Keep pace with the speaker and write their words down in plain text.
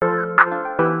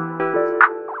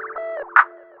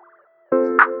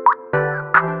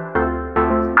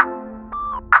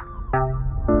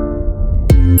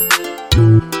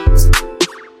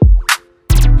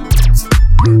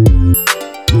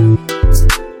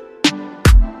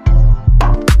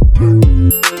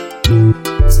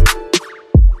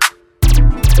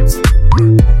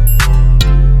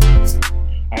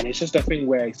just a thing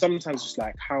where sometimes it's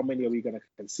like, how many are we going to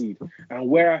concede? And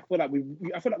where I feel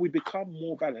like we become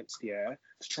more balanced, yeah,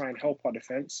 to try and help our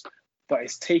defense, but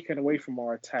it's taken away from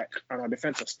our attack, and our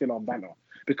defense are still on banner.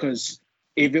 Because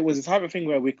if it was the type of thing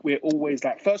where we're always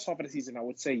like, first half of the season, I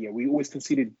would say, yeah, we always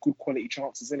conceded good quality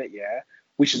chances in it, yeah,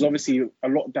 which is obviously a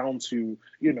lot down to,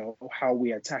 you know, how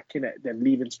we attack in it, then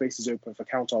leaving spaces open for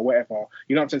counter or whatever.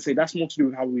 You know what I'm saying? That's more to do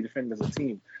with how we defend as a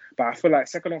team. But I feel like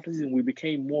second half of the season, we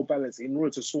became more balanced in order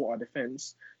to sort our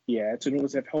defense, yeah, in order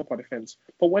to help our defense.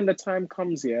 But when the time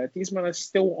comes, yeah, these men are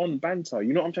still on banter.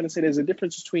 You know what I'm trying to say? There's a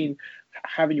difference between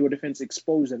having your defense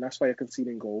exposed, and that's why you're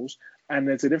conceding goals, and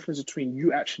there's a difference between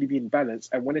you actually being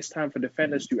balanced, and when it's time for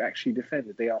defenders to actually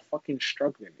defend, they are fucking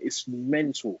struggling. It's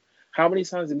mental. How many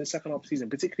times in the second half of the season,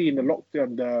 particularly in the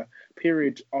lockdown, the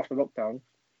period after lockdown,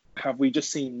 have we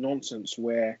just seen nonsense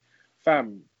where,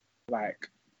 fam, like,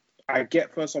 I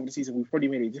get first half of the season, we've probably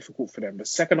made it difficult for them. But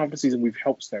second half of the season, we've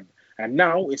helped them. And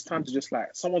now it's time to just like,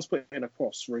 someone's putting in a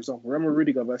cross. For example, remember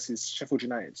Rudiger versus Sheffield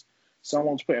United?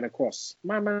 Someone's putting a cross.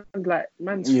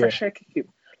 Man's fresh air kicking.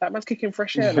 Like, man's kicking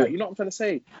fresh air. Like, you know what I'm trying to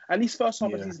say? At least first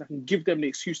half of the season, I can give them the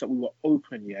excuse that we were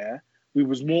open, yeah? We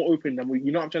was more open than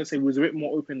you know what I'm trying to say? We was a bit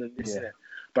more open than this. Yeah.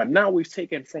 But now we've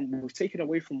taken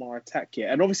away from our attack,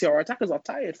 yeah? And obviously our attackers are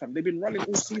tired, fam. They've been running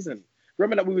all season.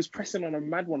 Remember that we was pressing on a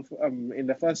mad one in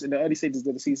the early stages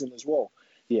of the season as well.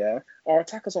 Yeah, our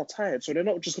attackers are tired, so they're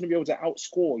not just going to be able to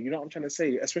outscore. You know what I'm trying to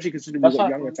say? Especially considering we've got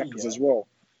young attackers as well.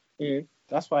 Mm.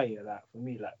 That's why, like for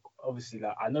me, like obviously,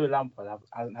 like I know Lampard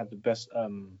hasn't had the best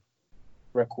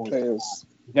record. Players.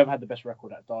 He's never had the best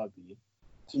record at Derby.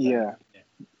 Yeah.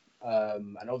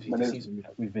 And obviously this season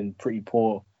we've been pretty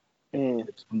poor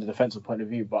from the defensive point of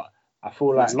view, but I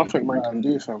feel like there's nothing man can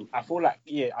do, fam. I feel like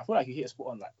you hit a spot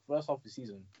on. Like first half of the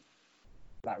season,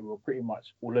 like we were pretty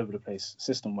much all over the place,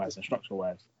 system wise and structure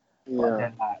wise. Yeah. But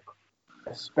then, like,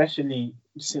 especially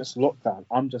since lockdown,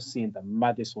 I'm just seeing the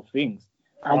maddest of things.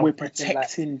 And we're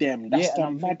protecting them. That's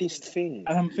the maddest thing.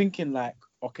 And I'm thinking, like,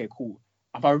 okay, cool.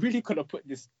 If I really could have put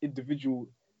this individual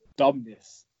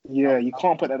dumbness. Yeah, you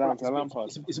can't put that down to Lampard.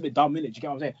 It's a bit dumb, innit? Do you get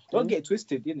what I'm saying? Don't get it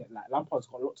twisted, innit? Like, Lampard's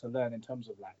got a lot to learn in terms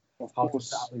of, like, how to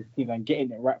set up his team and getting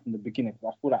it right from the beginning.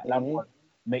 I feel like Lampard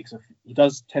he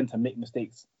does tend to make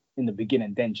mistakes in the beginning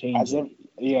and then change as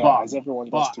everyone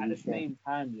does. But at the same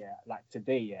time, like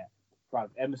today, right,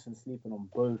 Emerson sleeping on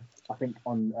both. I think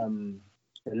on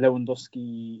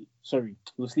Lewandowski. Sorry,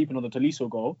 he was sleeping on the Tolisso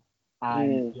goal.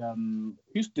 And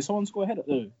did someone score a header?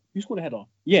 Who scored a header?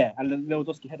 Yeah, and then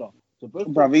Lewandowski header. So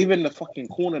both, even the fucking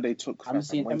corner they took. When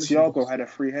Thiago had a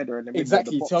free header in the middle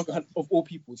exactly. Of the box, Thiago had, of all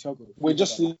people, Thiago. We're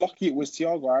just lucky it was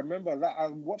Thiago. I remember that. I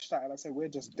watched that and I said we're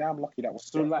just damn lucky that was.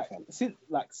 So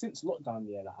since lockdown,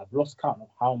 I've lost count of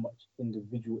how much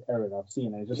individual errors I've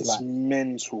seen. And it's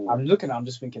mental. I'm looking. I'm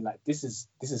just thinking like this is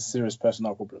serious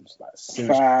personnel problems. Like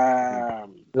serious.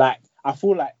 Like I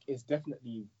feel like it's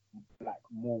definitely like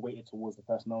more weighted towards the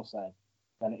personnel side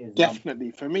than it is. Definitely.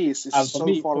 Lampard. For me, it's so far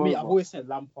over. For me, I've always said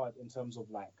Lampard in terms of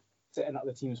like setting up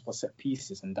the teams for set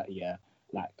pieces and that,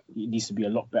 like it needs to be a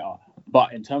lot better.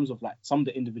 But in terms of like some of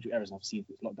the individual errors I've seen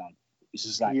since lockdown, it's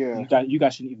just like you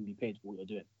guys shouldn't even be paid for what you're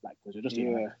doing. Like, because you're just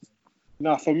doing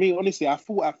No, for me, honestly, I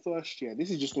thought at first,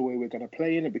 this is just the way we're going to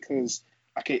play in it because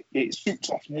it suits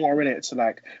us more in it to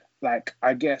like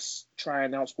I guess try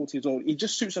and outscore teams. Or it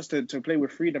just suits us to play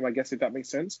with freedom, I guess, if that makes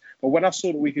sense. But when I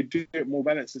saw that we could do it more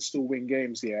balanced and still win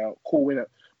games, cool, win it.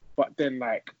 But then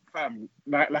like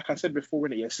I said before,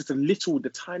 innit, it's just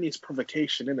the tiniest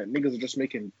provocation, innit? Niggas are just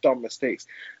making dumb mistakes.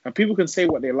 And people can say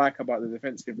what they like about the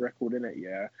defensive record,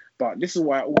 innit, but this is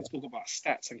why I always talk about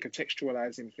stats and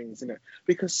contextualizing things, innit?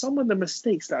 Because some of the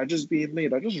mistakes that are just being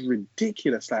made are just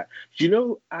ridiculous. Like,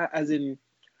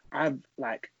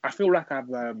 I feel like I've,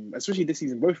 especially this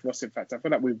season, both of us, in fact, I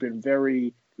feel like we've been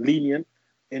very lenient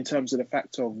in terms of the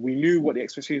fact of we knew what the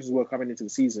expectations were coming into the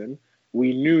season.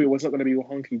 We knew it was not going to be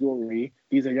hunky-dory.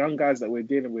 These are young guys that we're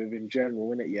dealing with in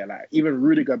general, innit? Like, even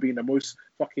Rudiger being the most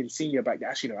fucking senior back.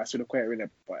 Actually, no, I should have quit it,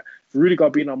 but Rudiger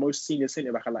being our most senior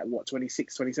back at,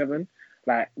 26, 27?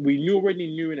 Like, we already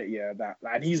knew in it, that,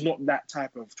 like, and he's not that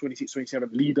type of 26, 27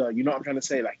 leader. You know what I'm trying to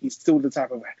say? Like, he's still the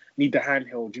type of need the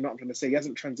handheld. You know what I'm trying to say? He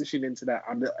hasn't transitioned into that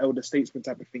I'm the elder statesman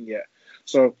type of thing yet.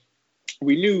 So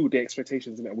we knew the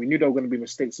expectations in it. We knew there were going to be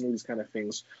mistakes and all these kind of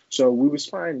things. So we was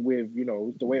fine with,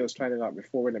 the way it was planning out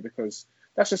before in it because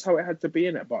that's just how it had to be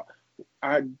in it. But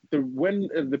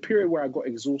the period where I got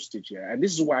exhausted, and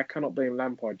this is why I cannot blame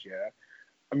Lampard,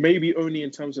 maybe only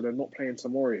in terms of the not playing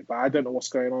Tomori, but I don't know what's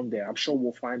going on there. I'm sure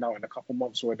we'll find out in a couple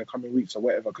months or in the coming weeks or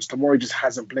whatever, because Tomori just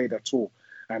hasn't played at all.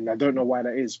 And I don't know why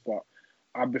that is, but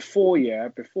before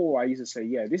I used to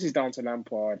say, this is down to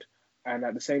Lampard. And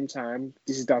at the same time,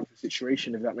 this is down to the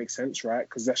situation, if that makes sense, right?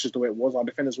 Because that's just the way it was. Our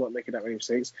defenders weren't making that many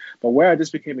mistakes. But where I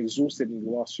just became exhausted in the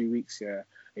last few weeks, yeah,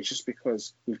 it's just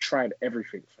because we've tried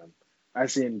everything, fam.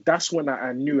 As in, that's when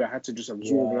I knew I had to just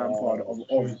absorb Lampard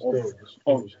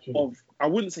of I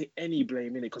wouldn't say any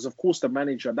blame in it, because of course the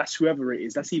manager, that's whoever it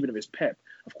is, that's even if it's Pep.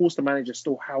 Of course the manager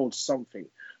still held something,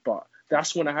 but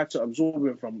that's when I had to absorb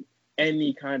him from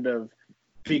any kind of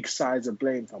big sides of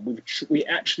blame. Fam. We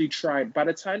actually tried. By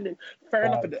the time, fair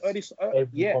enough, at the early,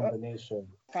 combination,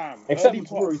 except early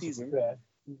part of the season.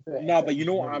 No, but you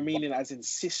know what I mean, as in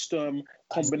system,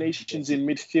 combinations in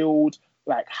midfield,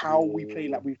 like how we play,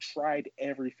 like we've tried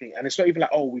everything. And it's not even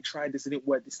like, oh, we tried this, it didn't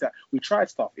work, this, that. We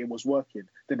tried stuff, it was working.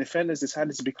 The defenders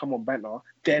decided to become on banter.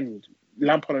 Then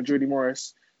Lampard and Jody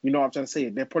Morris, you know what I'm trying to say?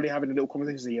 They're probably having a little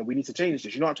conversation saying, yeah, we need to change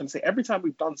this. You know what I'm trying to say? Every time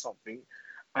we've done something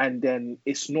and then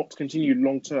it's not continued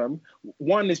long term,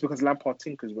 one is because Lampard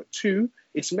tinkers, but two,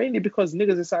 it's mainly because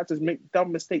niggas decide to make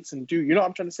dumb mistakes and do, you know what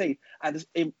I'm trying to say? At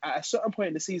a certain point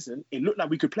in the season, it looked like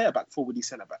we could play a back four with these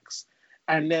centre backs.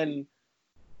 And then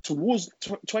towards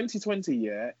 2020,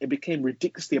 yeah, it became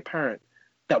ridiculously apparent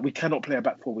that we cannot play a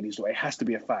back four with these. It has to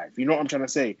be a five. You know what I'm trying to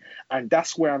say? And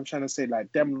that's where I'm trying to say,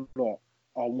 like, them lot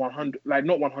are 100, like,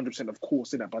 not 100%, of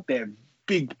course, in that, but they're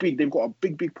big. They've got a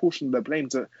big portion of the blame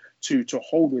to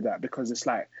hold with that, because it's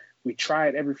like we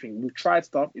tried everything. We've tried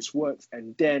stuff, it's worked,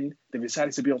 and then they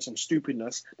decided to be on some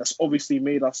stupidness that's obviously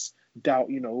made us doubt,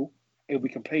 you know, if we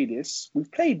can play this.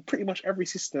 We've played pretty much every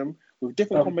system with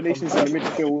different combinations in the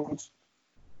midfield.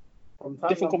 From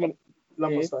time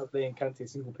Lampard started playing Kante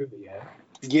single pivot, yeah.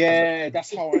 Yeah,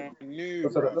 that's how I knew.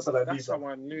 That's how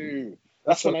I knew.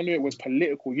 That's when I knew it was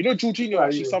political. You know, Jorginho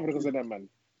actually suffered because of them, man.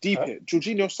 Deep it.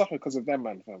 Jorginho suffered because of them,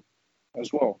 man, fam.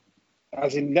 As well.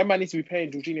 As in, them man needs to be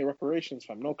paying Jorginho reparations,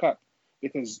 fam. No cap.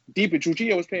 Because deep it,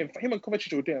 Jorginho was playing, him and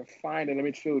Kovacic were doing fine in the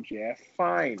midfield, yeah.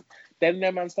 Fine. Then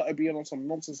their man started being on some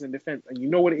nonsense in defence. And you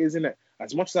know what it is, innit?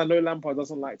 As much as I know Lampard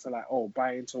doesn't like to, like,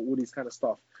 buy into all these kind of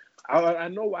stuff. I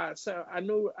know at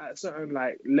a certain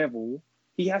like level,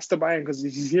 he has to buy in because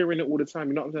he's hearing it all the time.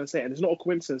 You know what I'm trying to say? And it's not a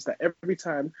coincidence that every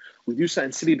time we do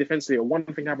something silly defensively or one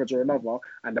thing happens or another,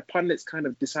 and the pundits kind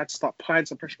of decide to start applying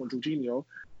some pressure on Jorginho,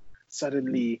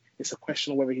 suddenly it's a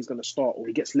question of whether he's going to start or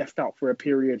he gets left out for a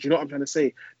period. You know what I'm trying to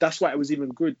say? That's why it was even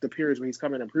good, the periods where he's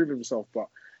coming and proving himself. But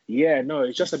yeah, no,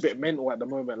 it's just a bit mental at the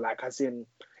moment. Like, as in,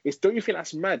 don't you think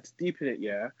that's mad deep in it,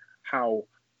 yeah? How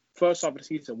first half of the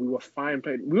season, we were fine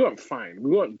playing. We weren't fine.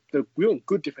 We weren't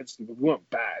good defensively, but we weren't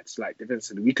bad, like,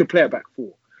 defensively. We could play a back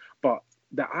four. But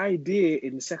the idea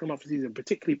in the second half of the season,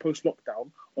 particularly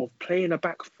post-lockdown, of playing a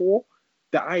back four,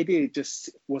 the idea just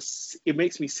was, it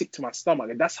makes me sick to my stomach.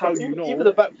 And that's how you know. Even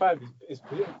the back five is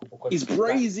political. It's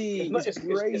brazy. It's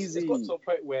crazy. It's got to a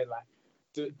point where, like,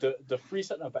 the three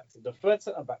centre-backs, the third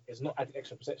centre-back is not adding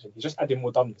extra protection. He's just adding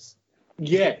more dumbness.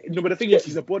 Yeah, no, but the thing is,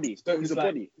 he's a body. So he's a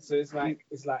body. So it's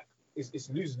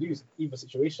lose either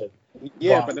situation.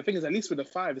 Yeah, but the thing is, at least with the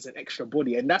five, it's an extra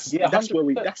body, and that's where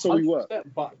we work.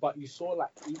 But you saw, like,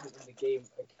 even in the game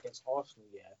against Arsenal,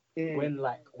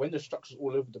 when the structure's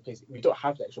all over the place, we don't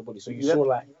have the extra body. So you saw,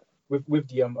 like, with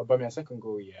the Aubameyang second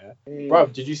goal, bro,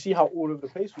 did you see how all over the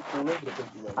place we were?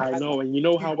 I know, and you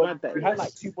know how bad that is. We had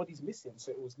like two bodies missing,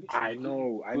 so it was literally. I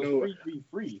know.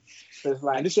 3-3-3. So it's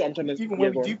like, and this is what I'm trying to. Even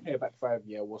when we do play a back five,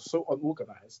 we're so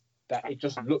unorganized that it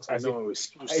just looks as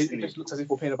if it just looks as if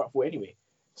we're playing a back four anyway.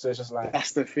 So it's just like,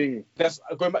 that's the thing. That's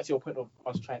going back to your point of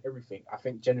us trying everything. I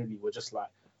think generally we're just like,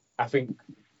 I think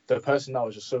the personnel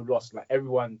is just so lost. Like,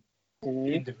 everyone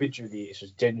individually is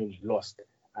just genuinely lost.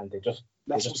 And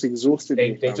that's what's exhausted.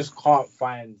 They just can't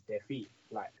find their feet.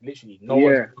 Like, literally, no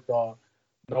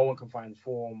one can find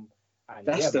form. And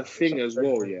that's the thing as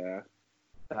well,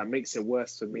 that makes it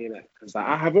worse for me. Because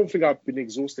I don't think I've been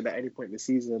exhausted at any point in the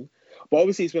season. But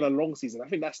obviously, it's been a long season. I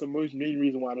think that's the main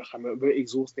reason why I'm a bit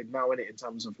exhausted now, innit, in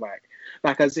terms of, like,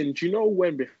 as in, do you know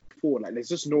when before, like, there's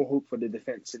just no hope for the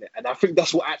defence in it? And I think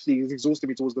that's what actually is exhausting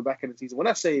me towards the back end of the season. When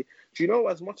I say, do you know,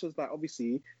 as much as, like,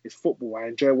 obviously it's football, I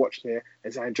enjoy watching it,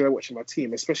 as I enjoy watching my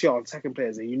team, especially our attacking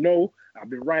players. And you know, I've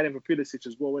been riding for Pulisic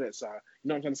as well, innit? So, you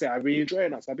know what I'm trying to say? I've been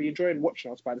enjoying us. I've been enjoying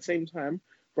watching us. But at the same time,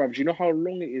 bro, do you know how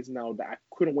long it is now that I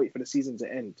couldn't wait for the season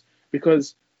to end?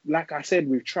 Because, like I said,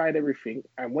 we've tried everything.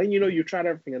 And when you know you've tried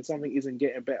everything and something isn't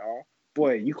getting better,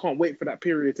 boy, you can't wait for that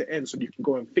period to end so you can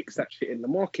go and fix that shit in the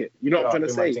market. You know what I'm trying to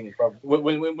say?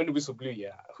 When the whistle blew,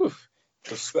 I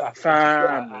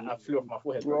flew off my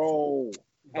forehead, bro.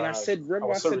 And I said,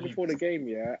 remember I said before the game,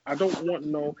 I don't want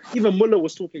no. Even Muller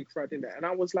was talking crap in there, and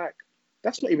I was like,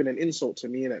 that's not even an insult to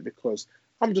me, innit? Because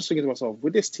I'm just thinking to myself,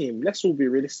 with this team, let's all be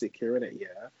realistic here, innit?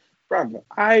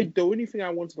 Bruv, the only thing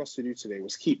I wanted us to do today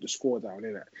was keep the score down,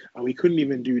 innit? And we couldn't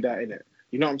even do that, innit?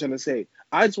 You know what I'm trying to say?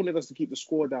 I just wanted us to keep the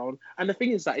score down. And the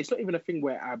thing is that it's not even a thing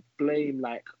where I blame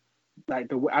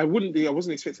I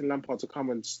wasn't expecting Lampard to come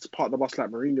and part the bus like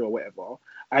Mourinho or whatever.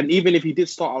 And even if he did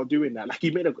start out doing that, like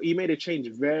he made a change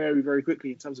very, very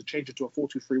quickly in terms of changing to a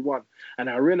 4-2-3-1. And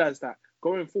I realized that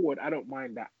going forward, I don't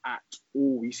mind that at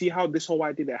all. You see how this whole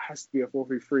idea that it has to be a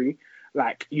 4-3-3?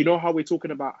 Like, you know how we're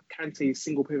talking about Kante's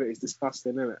single pivot is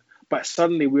disgusting, isn't it? But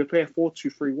suddenly we're playing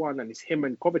 4-2-3-1 and it's him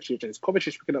and Kovacic, and it's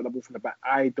Kovacic picking up the ball from the back.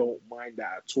 I don't mind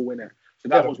that at all, innit? So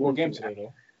that was one game thing. Today,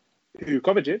 though. Who,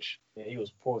 Kovacic? Yeah, he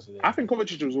was poor today. I think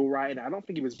Kovacic was all right. I don't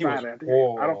think he was bad. I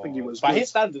don't think he was. By his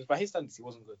standards, he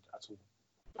wasn't good at all.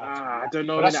 I don't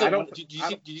know. Did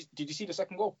you see the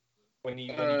second goal when he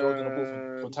drove in the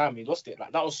ball for time? He lost it.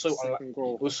 Like that was so unlike.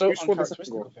 It was so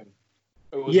uncharacteristic of him.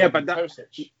 Yeah, but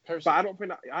Perisic. But I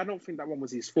don't think that one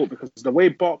was his fault because the way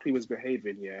Barkley was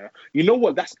behaving. Yeah, you know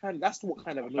what? That's what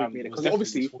kind of annoyed me because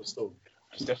obviously.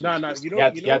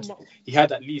 He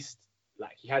had at least.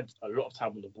 Like, he had a lot of time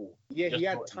on the ball. Yeah, he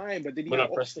had time, but did he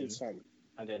have options, son?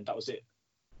 And then that was it.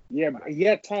 Yeah, but he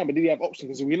had time, but did he have options?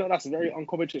 Because we know that's very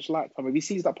un-Kovacic-like time. If he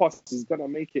sees that pass, he's going to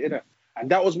make it, innit?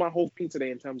 And that was my whole thing today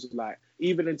in terms of, like,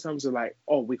 even in terms of, like,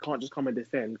 oh, we can't just come and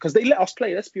defend. Because they let us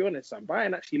play, let's be honest, son.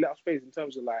 Bayern actually let us play in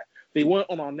terms of, like, they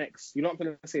weren't on our necks. You know what I'm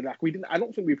going to say? Like, I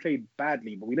don't think we played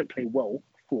badly, but we didn't play well,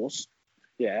 of course.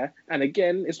 Yeah, and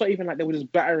again, it's not even like they were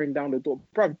just battering down the door.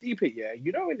 Bro, deep it, yeah.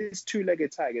 You know, in this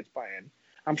two-legged tie against Bayern,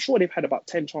 I'm sure they've had about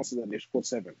 10 chances and they've scored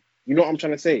 7. You know what I'm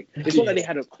trying to say? It's not that they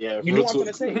had a... you know what I'm trying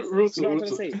to say? You know what I'm trying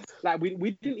to say? Like,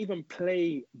 we didn't even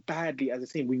play badly as a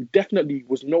team. We definitely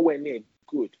was nowhere near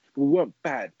good. We weren't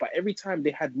bad. But every time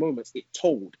they had moments, it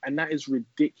told. And that is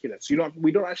ridiculous. You know,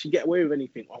 we don't actually get away with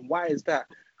anything. And why is that?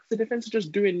 The defense is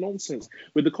just doing nonsense.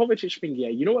 With the Kovacic thing, yeah,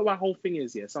 you know what my whole thing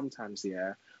is, yeah, sometimes,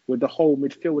 yeah, with the whole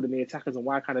midfield and the attackers and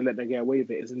why I kind of let them get away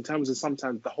with it is in terms of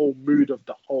sometimes the whole mood of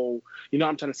the whole, you know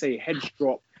what I'm trying to say, heads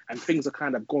drop and things are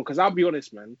kind of gone. Because I'll be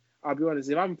honest, man,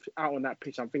 if I'm out on that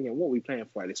pitch, I'm thinking, what are we playing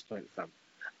for at this point, fam?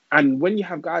 And when you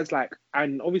have guys like,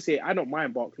 and obviously I don't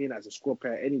mind Barkley as a squad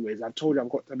player anyways. I've told you I've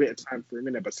got a bit of time for a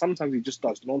minute, but sometimes he just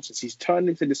does nonsense. He's turned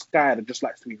into this guy that just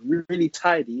likes to be really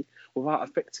tidy without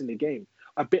affecting the game.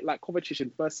 A bit like Kovacic in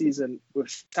first season with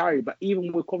Sarri, but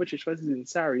even with Kovacic first season in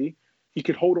Sarri, he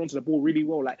could hold on to the ball really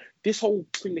well. Like, this whole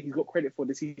thing that he's got credit for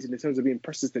this season in terms of being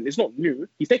persistent, it's not new.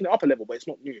 He's taken it up a level, but it's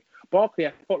not new. Barkley,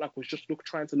 I felt like was just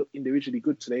trying to look individually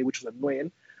good today, which was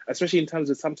annoying, especially in terms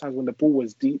of sometimes when the ball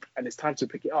was deep and it's time to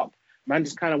pick it up. Man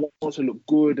just kind of wants to look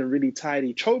good and really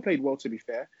tidy. Cho played well, to be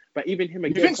fair, but even him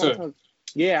again, you think sometimes... So?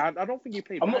 Yeah, I don't think he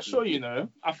played I'm badly. not sure, you know.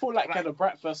 I feel like he had a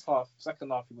bright first half. Second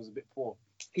half, he was a bit poor.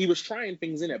 He was trying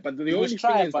things in it, but the only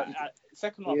thing is that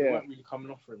second half, they weren't really coming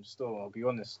off for him still, I'll be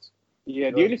honest.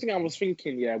 Yeah, the only thing I was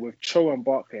thinking, with Cho and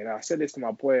Barkley, and I said this to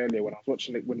my boy earlier when he was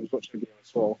watching the game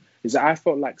as well, is that I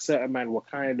felt like certain men were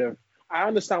kind of... I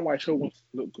understand why Cho wants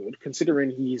to look good,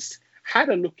 considering he's had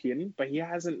a look in, but he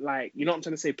hasn't, like... You know what I'm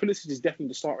trying to say? Pulisic is definitely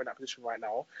the starter in that position right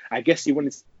now. I guess he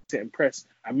wanted to impress,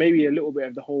 and maybe a little bit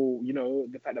of the whole, you know,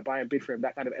 the fact that Bayern bid for him,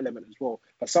 that kind of element as well.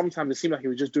 But sometimes it seemed like he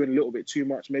was just doing a little bit too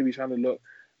much, maybe trying to look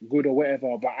good or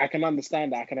whatever. But I can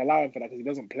understand that. I can allow him for that because he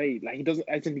doesn't play. Like, he doesn't...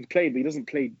 I think he played, but he doesn't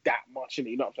play that much in it.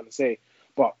 You know what I'm trying to say?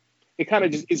 But it kind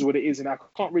of just is what it is, and I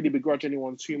can't really begrudge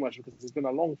anyone too much because it's been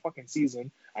a long fucking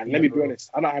season. And let me be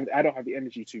honest, I don't have the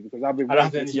energy to because I've been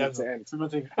waiting to end.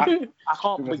 I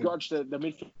can't begrudge the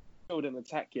midfield and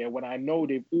attack here when I know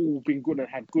they've all been good and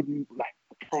had good like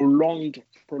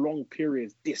prolonged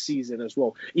periods this season as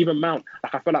well. Even Mount,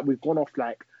 like I feel like we've gone off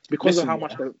like because of how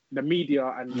much the media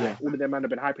and like, all of them man have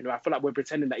been hyping him. I feel like we're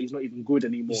pretending that he's not even good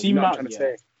anymore. You know what I'm trying to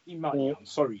say? I'm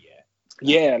sorry,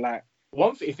 yeah, like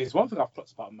if there's one thing I've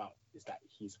clocked about Mount is that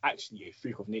he's actually a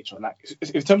freak of nature. Like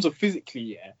in terms of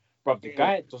physically, bro, the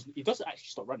guy doesn't actually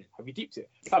stop running. Have you deeped it?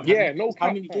 Fam, how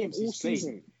many games all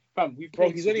season? Fam,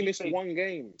 he's only missed one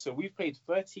game. So we've played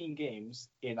 13 games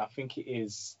in I think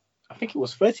it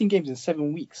was 13 games in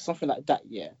 7 weeks, something like that.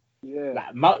 Yeah.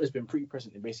 Like Mount has been pretty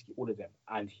present in basically all of them,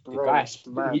 and the guy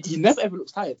he never ever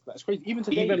looks tired. That's crazy. Even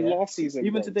today, last season,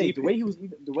 today, the way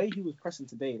he was pressing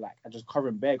today, like and just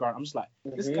covering bare ground, I'm just like,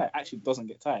 this guy actually doesn't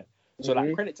get tired. So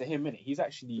like credit to him, innit? He's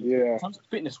actually in terms of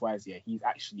fitness wise, he's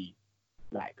actually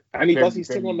like, and he does his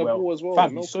thing on the ball as well.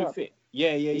 Fam, he's so fit.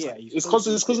 Yeah. It's because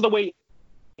of the way,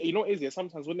 you know, it is.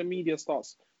 Sometimes when the media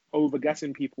starts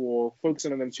overgassing people or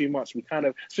focusing on them too much, we kind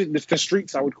of the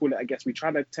streets, I would call it. I guess we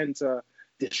try to tend to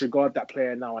disregard that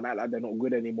player now and act like they're not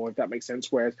good anymore, if that makes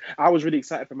sense. Whereas I was really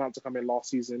excited for Mount to come in last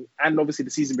season, and obviously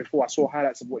the season before, I saw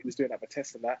highlights of what he was doing at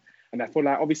Vitesse and that, and I feel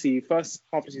like obviously first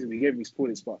half of the season we gave him his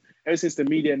points, but ever since the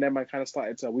media and them man kind of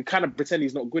started to, we kind of pretend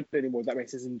he's not good anymore, if that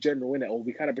makes sense in general, innit? Or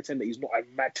we kind of pretend that he's not a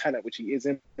mad talent, which he is,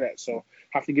 in it. So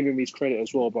have to give him his credit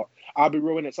as well. But I'll be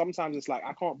real in it. Sometimes it's like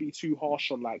I can't be too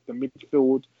harsh on like the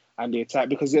midfield and the attack,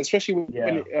 because especially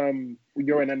when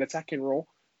you're in an attacking role,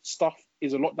 stuff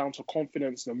is a lot down to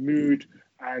confidence, the mood,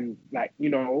 and like, you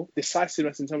know,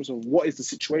 decisiveness in terms of what is the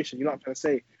situation. You know what I'm trying to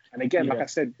say? And again, like I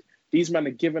said, these men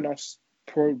are giving us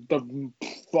the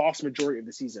vast majority of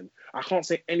the season. I can't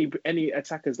say any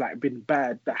attackers like been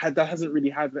bad that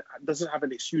doesn't have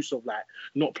an excuse of like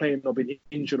not playing or being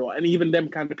injured, or and even them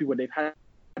kind of people, they've had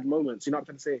moments. You know what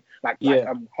I'm trying to say? Like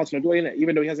Hudson-Odoi, innit?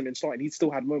 Even though he hasn't been starting, he's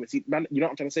still had moments. You know what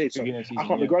I'm trying to say? So I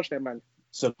can't begrudge them, man.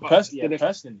 So personally,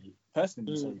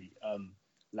 sorry,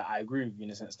 like I agree with you in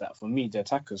the sense that for me, the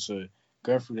attackers. So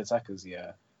going through the attackers,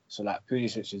 so like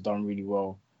Pulisic has done really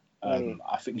well.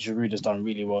 I think Giroud has done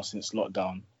really well since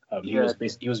lockdown. He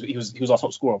was our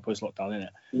top scorer post lockdown, innit?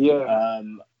 Yeah.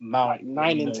 Mount, like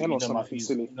 9 and 10 or something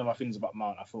silly. You know my feelings about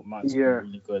Mount. I thought Mount's been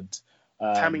really good.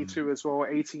 Tammy too as well.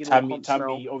 18.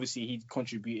 Tammy obviously he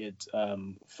contributed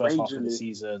first half of the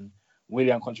season.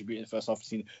 Willian contributed first half of the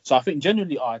season. So I think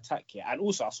generally our attack here, and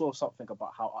also I saw something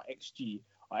about how our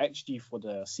XG for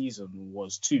the season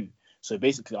was 2. So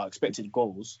basically our expected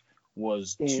goals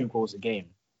was 2 goals a game.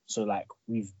 So like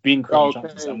we've been creating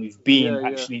chances and we've been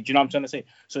actually. Do you know what I'm trying to say?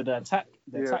 So the attack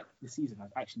this season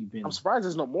has actually been. I'm surprised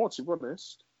there's not more, to be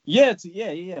honest.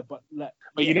 But like.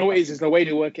 But you know what it is the way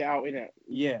they work it out, innit?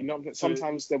 Yeah. You know,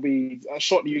 sometimes there'll be a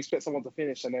shot that you expect someone to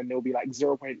finish, and then there'll be like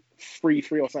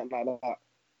 0.33 or something like that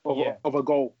of a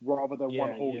goal rather than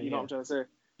one whole. You know what I'm trying to say?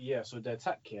 Yeah. So the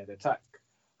attack,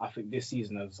 I think this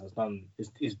season has done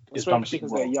is done pretty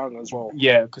well. They're young as well.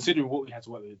 Yeah, considering what we had to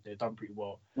work with, they've done pretty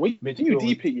well. When you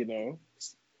deep it, you know.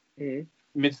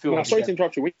 Midfield. No, sorry to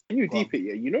interrupt you. When you deep it,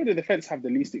 you know the defense have the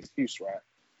least excuse, right?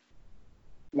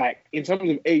 Like in terms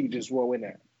of age as well,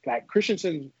 innit? Like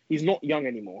Christensen, he's not young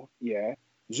anymore. Yeah,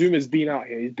 Zuma's been out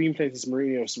here. He's been playing since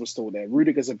Mourinho was still there.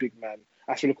 Rudiger's a big man.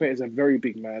 Aspilicueta is a very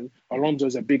big man.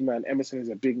 Alonso's a big man. Emerson is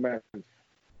a big man.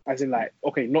 As in, like,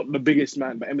 okay, not the biggest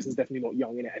man, but Emerson's definitely not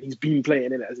young in it, and he's been playing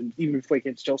in it, as in, even before he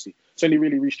came to Chelsea. It's only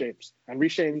really Reece James, and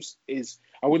Reece James is,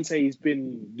 I wouldn't say he's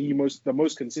been the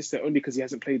most consistent, only because he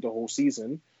hasn't played the whole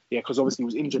season. Yeah, because obviously he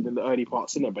was injured in the early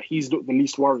parts in it, but he's looked the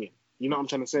least worrying. You know what I'm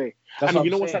trying to say? And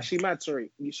you know what's actually mad? Sorry,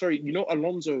 you know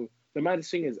Alonso. The maddest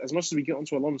thing is, as much as we get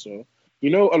onto Alonso, you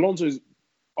know Alonso's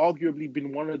arguably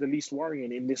been one of the least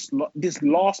worrying in this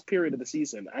last period of the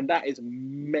season, and that is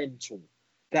mental.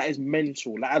 That is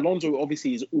mental. Like Alonso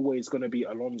obviously is always going to be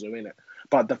Alonso, innit?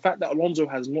 But the fact that Alonso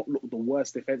has not looked the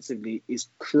worst defensively is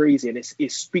crazy, and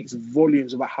it speaks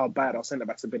volumes about how bad our centre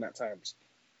backs have been at times.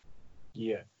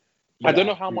 Yeah. I don't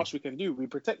know how much we can do. We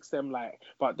protect them,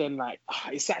 but then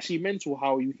it's actually mental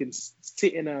how you can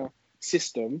sit in a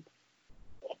system,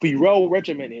 be well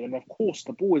regimented, and of course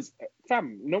the ball is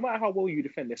no matter how well you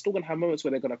defend, they're still gonna have moments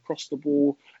where they're gonna cross the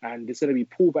ball and there's gonna be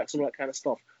pullbacks and all that kind of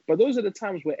stuff. But those are the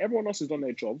times where everyone else has done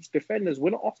their jobs. Defenders,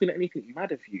 we're not asking anything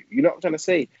mad of you. You know what I'm trying to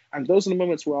say? And those are the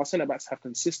moments where our centre backs have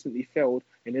consistently failed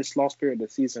in this last period of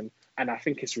the season, and I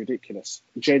think it's ridiculous.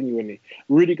 Genuinely,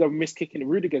 Rudiger missed kicking.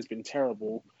 Rudiger's been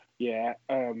terrible. Yeah,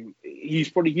 he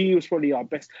was probably our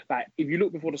best. Like, if you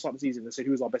look before the start of the season and said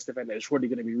who was our best defender, it's probably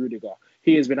going to be Rudiger.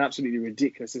 He has been absolutely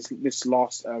ridiculous this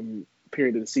last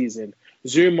period of the season.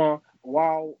 Zuma,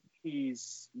 while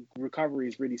his recovery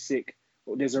is really sick,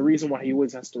 there's a reason why he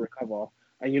always has to recover.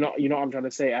 And you know what I'm trying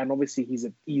to say. And obviously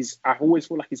I always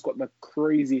feel like he's got the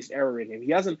craziest error in him.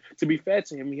 He hasn't, to be fair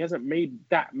to him, he hasn't made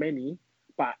that many,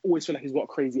 but I always feel like he's got a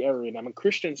crazy error in him. And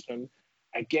Christensen,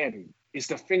 again, it's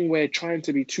the thing where trying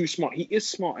to be too smart. He is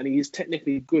smart and he is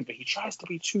technically good, but he tries to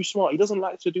be too smart. He doesn't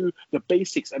like to do the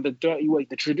basics and the dirty way,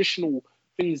 the traditional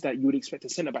things that you would expect a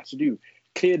centre-back to do.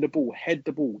 Clear the ball, head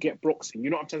the ball, get blocks in. You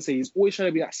know what I'm trying to say? He's always trying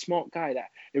to be that smart guy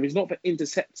that if it's not for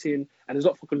intercepting and it's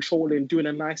not for controlling, doing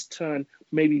a nice turn,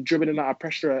 maybe dribbling out of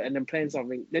pressure and then playing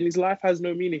something, then his life has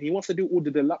no meaning. He wants to do all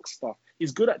the deluxe stuff.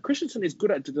 Christensen is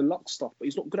good at the deluxe stuff, but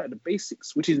he's not good at the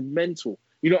basics, which is mental.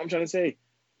 You know what I'm trying to say?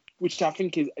 Which I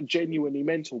think is genuinely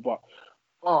mental, but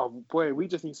oh boy, we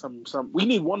just need we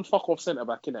need one fuck off centre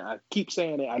back in it. I keep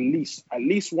saying it, at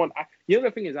least one. The other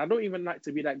thing is, I don't even like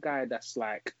to be that guy that's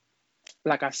like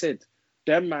I said,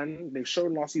 them man, they've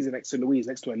shown last season next to Luiz,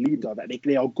 next to a leader, that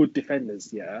they are good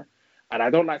defenders, yeah. And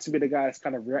I don't like to be the guy that's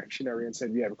kind of reactionary and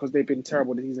said, yeah, because they've been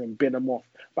terrible this season, bin them off.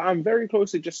 But I'm very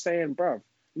close to just saying, bruv,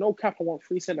 no cap, I want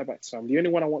 3 centre-backs, fam. The only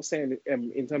one I want saying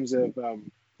in terms of,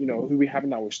 who we have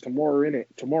now is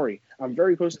Tomori. I'm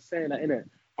very close to saying that, innit?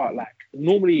 But, like,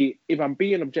 normally, if I'm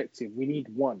being objective, we need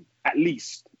one, at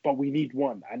least. But we need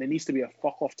one. And it needs to be a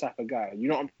fuck-off type of guy. You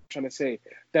know what I'm trying to say?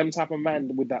 Them type of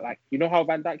man with that, like, you know how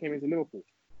Van Dijk came into Liverpool?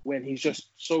 When he's just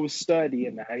so sturdy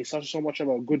and he's so much of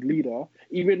a good leader,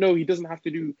 even though he doesn't have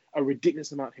to do a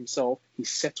ridiculous amount himself, he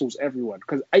settles everyone.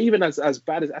 Because even as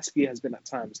bad as Aspie has been at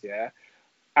times,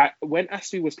 when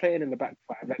Aspie was playing in the back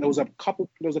five, like there was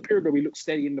a period where we looked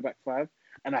steady in the back five,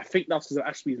 and I think that's because of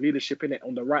Aspie's leadership in it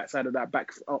on the right side of that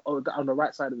back, on the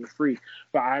right side of the three.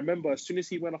 But I remember as soon as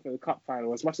he went off in the cup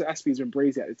final, as much as Aspie's been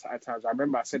brazy at times, I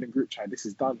remember I said in group chat, "This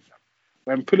is done."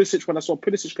 When I saw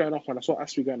Pulisic going off, when I saw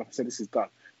Aspie going off, I said, "This is done."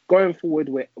 Going forward,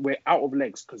 we're out of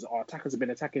legs because our attackers have been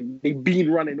attacking. They've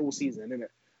been running all season, innit?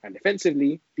 And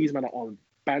defensively, these men are on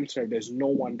banter. There's no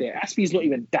one there. Aspie's not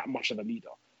even that much of a leader,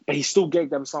 but he still gave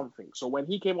them something. So when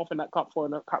he came off in that cup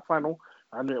final,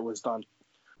 I knew it was done.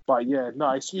 But yeah,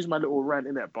 no, excuse my little rant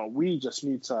in it, but we just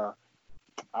need to.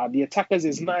 The attackers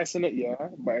is nice in it, yeah.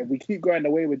 But if we keep going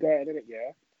the way we're going in it,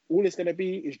 yeah, all it's gonna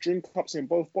be is drink cups in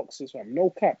both boxes, fam. No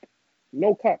cap.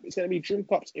 It's gonna be drink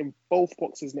cups in both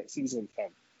boxes next season, fam.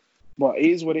 But it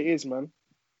is what it is, man.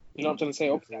 You know what I'm trying to say?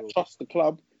 Okay, I trust the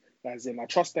club, as in I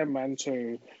trust them, man.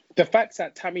 To the fact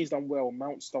that Tammy's done well,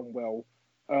 Mount's done well,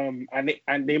 and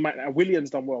Williams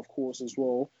done well, of course, as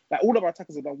well. Like all of our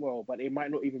attackers have done well, but they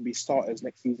might not even be starters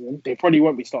next season. They probably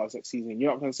won't be starters next season. You know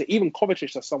what I'm trying to say? Even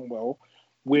Kovacic has done well.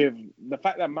 With the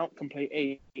fact that Mount can play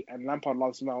 8 and Lampard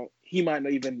loves Mount,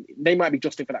 they might be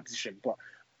just in for that position. But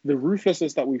the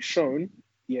ruthlessness that we've shown,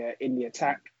 in the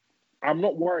attack, I'm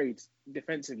not worried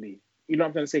defensively. You know what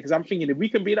I'm trying to say? Because I'm thinking if we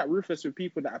can be that ruthless with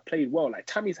people that have played well, like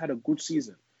Tammy's had a good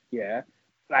season,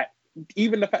 like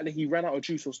even the fact that he ran out of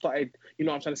juice or started, you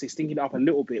know what I'm trying to say, stinking it up a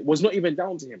little bit was not even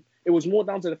down to him. It was more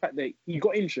down to the fact that he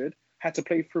got injured, had to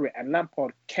play through it, and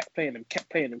Lampard kept playing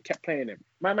him.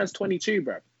 My man's 22,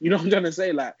 bro. You know what I'm trying to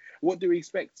say? Like, what do we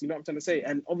expect? You know what I'm trying to say?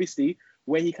 And obviously,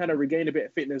 when he kind of regained a bit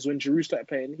of fitness when Giroud started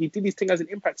playing, he did his thing as an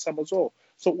impact sub as well.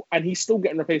 So, and he's still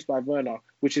getting replaced by Werner,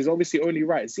 which is obviously only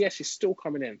right. Ziyech is still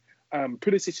coming in.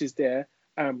 Pulisic is there.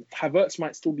 Havertz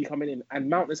might still be coming in, and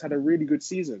Mount has had a really good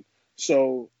season.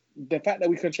 So the fact that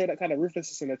we can show that kind of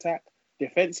ruthlessness in attack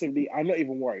defensively, I'm not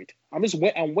even worried. I'm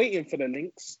waiting for the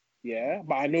links,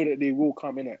 but I know that they will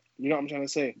come in it. You know what I'm trying to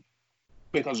say?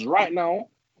 Because right now,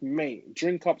 mate,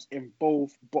 drink ups in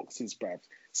both boxes, bruv.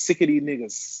 Sick of these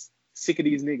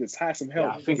niggas. Hire some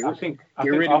help. Yeah, I think get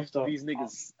rid of these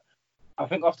niggas. I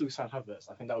think after we sign Havertz,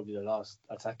 I think that would be the last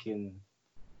attacking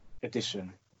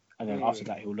addition. And then after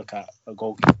that, he'll look at a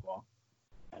goalkeeper.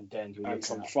 And then he'll look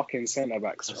some at fucking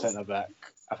centre-backs. Centre back.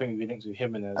 I think we linked with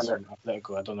Jimenez and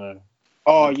Atletico. I don't know.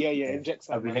 Oh yeah, inject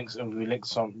some. We linked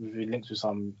with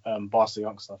some Barca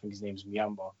youngster. I think his name's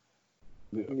Miamba.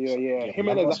 Yeah.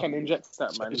 Jimenez, I can inject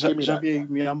that, man. Javier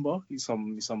Miamba. He's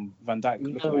some Van Dijk.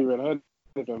 Never even heard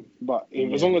of him, but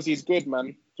as long as he's good,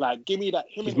 man. Like, give me that.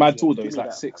 He's mad tall though. He's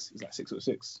like 6. He's like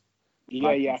 6'6".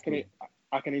 Yeah.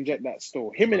 I can inject that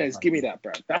still. Jimenez, give me that,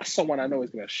 bro. That's someone I know is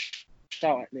gonna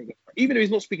shout at niggas, even though he's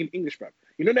not speaking English, bro.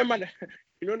 You know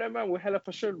that man with hella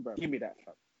passion, bro. Give me that,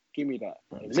 fam. Give me that.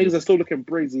 Niggas are still looking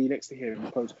brazy next to him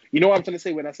because you know what I'm trying to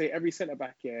say when I say every centre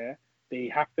back, they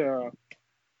have to.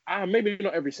 Maybe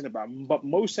not every centre back, but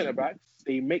most centre backs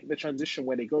they make the transition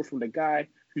where they go from the guy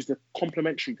who's the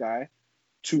complimentary guy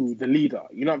to the leader.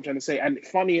 You know what I'm trying to say? And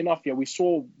funny enough, we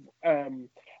saw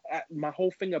my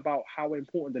whole thing about how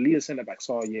important the leader centre backs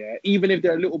are. Even if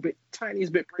they're a little bit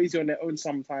tiniest bit crazy on their own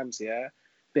sometimes.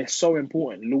 They're so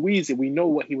important. Luiz, we know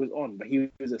what he was on, but he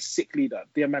was a sick leader.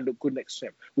 Their man looked good next to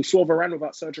him. We saw Varane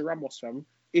without Sergio Ramos, fam.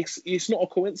 It's not a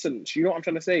coincidence. You know what I'm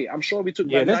trying to say? I'm sure we took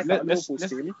let's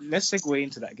segue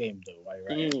into that game though,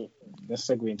 right? Let's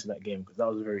segue into that game because that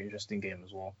was a very interesting game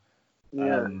as well.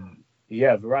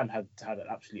 Varane had an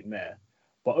absolute mare.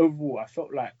 But overall, I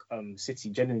felt like City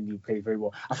genuinely played very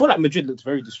well. I feel like Madrid looked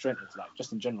very disjointed, like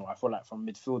just in general. I feel like from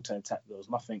midfield to attack, there was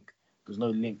no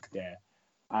link there.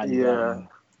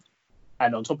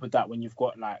 And on top of that, when you've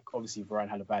got like obviously Varane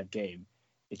had a bad game,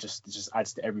 it just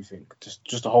adds to everything.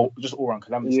 Just all around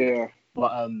calamity. Yeah.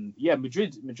 But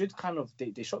Madrid kind of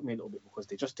they shocked me a little bit because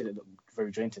they just didn't look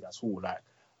very jointed at all. Like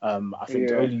I think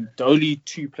the only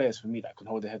 2 players for me that could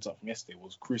hold their heads up from yesterday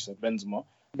was Kroos and Benzema.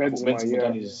 Benzema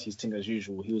done his thing as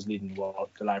usual. He was leading the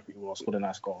line pretty well, scored a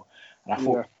nice goal. And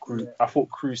I thought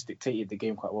Kroos dictated the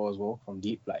game quite well as well from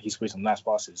deep. Like he sprayed some nice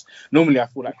passes. Normally I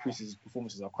feel like Kroos'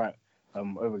 performances are quite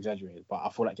over exaggerated, but I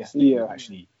feel like yesterday he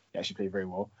actually played very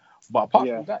well. But apart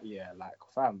from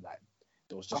that,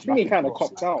 there was just I think he nothing kind of else.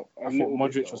 copped out. I thought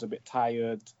Modric was a bit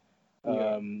tired.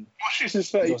 Yeah. Modric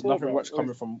is There 34. was nothing bro. much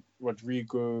coming from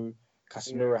Rodrigo.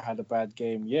 Casemiro had a bad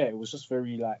game. Yeah, it was just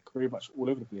very much all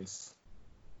over the place.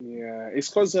 Yeah, it's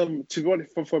because to be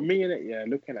honest, for me in it, yeah,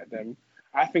 looking at them,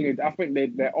 I think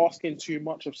they're asking too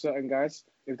much of certain guys.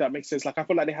 If that makes sense, like I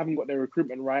feel like they haven't got their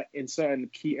recruitment right in certain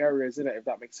key areas in it. If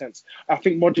that makes sense, I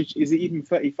think Modric is it even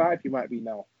 35? He might be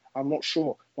now. I'm not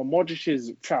sure, but Modric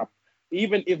is trap.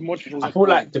 Even if Modric was, I feel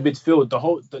like the midfield,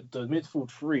 the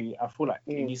midfield three, I feel like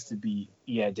it needs to be.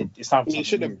 Yeah, it's time for it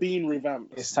should have been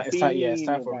revamped. It's time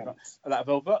for revamped. Like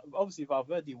obviously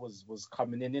Valverde was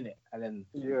coming in it, and then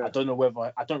I don't know whether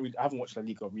I haven't watched La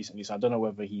Liga recently, so I don't know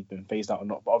whether he'd been phased out or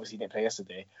not. But obviously he didn't play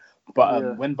yesterday.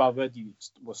 But when Valverde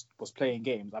was playing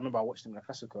games, I remember I watched him in the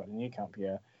Clasico at the New Camp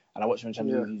here, and I watched him in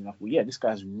Champions League, and I thought, this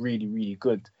guy's really really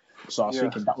good. So I was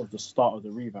thinking that was the start of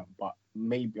the revamp, but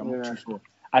maybe I'm not too sure.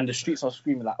 And the streets are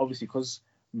screaming, like, obviously, because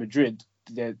Madrid,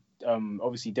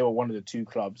 obviously they were one of the two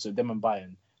clubs, so them and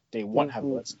Bayern, they want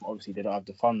Havertz, but obviously they don't have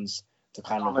the funds to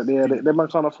kind of. They might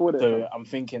can't afford it. So I'm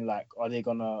thinking, like, are they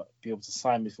gonna be able to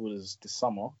sign midfielders this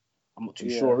summer? I'm not too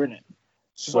sure, innit?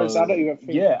 So I don't even think,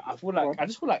 I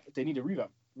just feel like they need a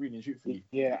revamp, really and truthfully.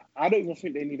 Yeah, I don't even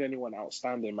think they need anyone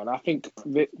outstanding, man. I think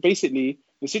basically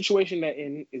the situation they're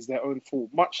in is their own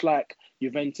fault, much like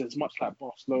Juventus, much like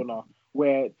Barcelona,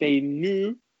 where they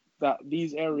knew that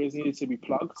these areas needed to be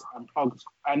plugged,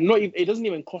 and not even, it doesn't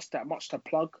even cost that much to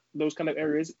plug those kind of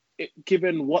areas,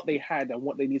 given what they had and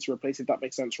what they need to replace, if that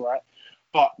makes sense, right?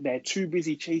 But they're too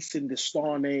busy chasing the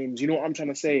star names. You know what I'm trying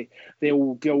to say? They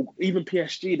will go, even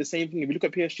PSG, the same thing. If you look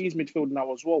at PSG's midfield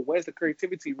now as well, where's the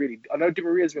creativity really? I know Di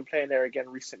Maria's been playing there again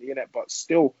recently, innit? But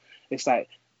still, it's like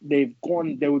they've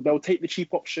gone, they'll take the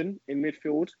cheap option in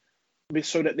midfield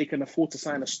so that they can afford to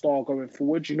sign a star going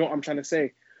forward. You know what I'm trying to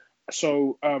say?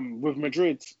 So with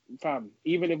Madrid, fam,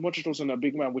 even if Modric wasn't a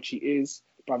big man, which he is,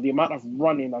 but the amount of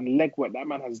running and legwork that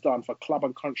man has done for club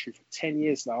and country for 10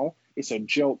 years now, it's a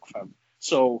joke, fam.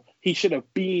 So he should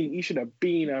have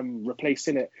been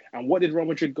replacing it. And what did Real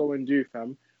Madrid go and do,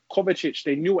 fam? Kovacic,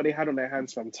 they knew what they had on their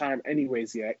hands from time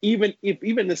anyways, yeah. Even the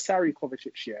Sarri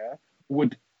Kovacic, yeah,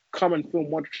 would come and fill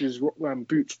Modric's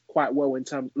boots quite well in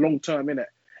terms long term, innit?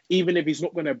 Even if he's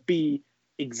not going to be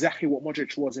exactly what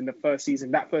Modric was in the first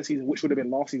season, which would have been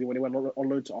last season when he went on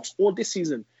loan to us, or this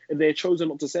season if they had chosen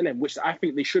not to sell him, which I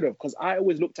think they should have, because I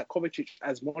always looked at Kovacic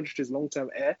as Modric's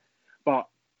long-term heir, but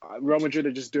Real Madrid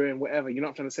are just doing whatever, you know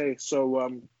what I'm trying to say?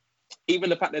 So even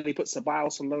the fact that they put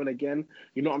Ceballos on loan again,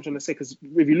 you know what I'm trying to say? Because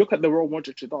if you look at the role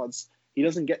Modric does, he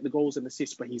doesn't get the goals and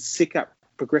assists, but he's sick at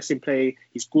progressing play.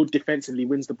 He's good defensively,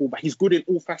 wins the ball, but he's good in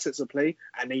all facets of play,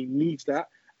 and they need that.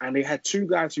 And they had two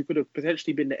guys who could have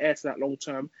potentially been the heir to that long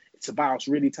term.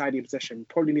 Ceballos really tidy in possession.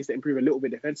 Probably needs to improve a little bit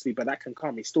defensively, but that can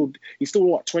come. He's still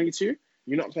what, 22? You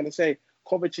know what I'm trying to say?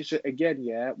 Kovacic again,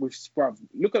 yeah. With bruv,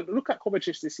 look at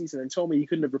Kovacic this season and tell me he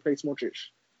couldn't have replaced Modric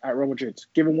at Real Madrid,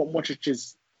 given what Modric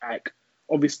is like.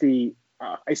 Obviously,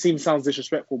 it sounds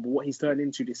disrespectful, but what he's turned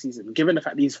into this season, given the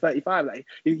fact that he's 35, like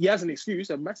he has an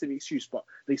excuse, a massive excuse, but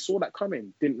they saw that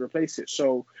coming, didn't replace it.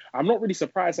 So I'm not really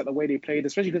surprised at the way they played,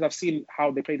 especially because I've seen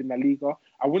how they played in La Liga.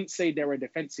 I wouldn't say they're a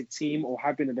defensive team or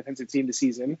have been a defensive team this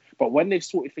season, but when they've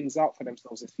sorted things out for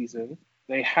themselves this season,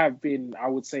 they have been, I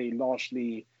would say,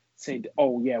 largely said,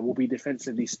 oh yeah, we'll be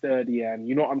defensively sturdy, and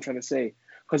you know what I'm trying to say.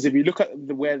 Because if you look at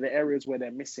the areas where they're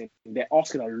missing, they're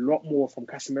asking a lot more from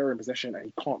Casemiro in possession, and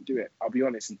he can't do it. I'll be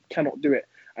honest, he cannot do it.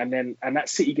 And that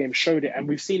City game showed it, and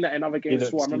we've seen that in other games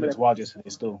as well. I remember wild yesterday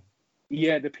still.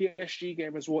 Yeah, the PSG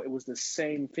game as well. It was the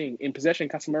same thing in possession.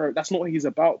 Casemiro, that's not what he's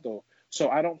about though. So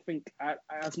I don't think,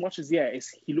 as much as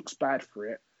he looks bad for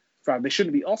it. Fam, they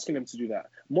shouldn't be asking him to do that.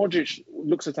 Modric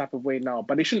looks a type of way now,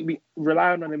 but they shouldn't be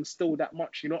relying on him still that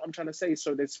much. You know what I'm trying to say?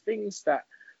 So there's things that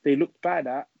they looked bad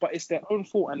at, but it's their own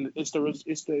fault, and it's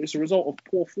the result of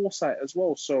poor foresight as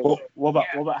well. So what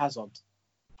about Hazard?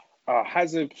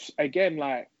 Hazard again,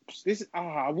 like this.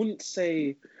 I wouldn't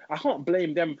say I can't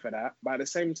blame them for that, but at the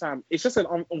same time, it's just an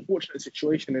unfortunate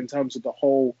situation in terms of the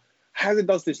whole. Hazard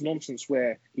does this nonsense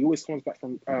where he always comes back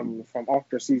from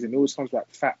after a season. He always comes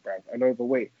back fat, bruv, and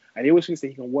overweight, and he always thinks that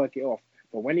he can work it off.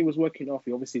 But when he was working off,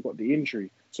 he obviously got the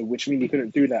injury, so which means he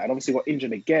couldn't do that, and obviously got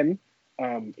injured again.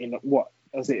 In what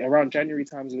was it, around January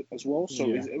times as well? So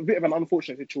it's a bit of an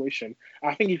unfortunate situation.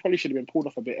 I think he probably should have been pulled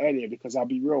off a bit earlier, because I'll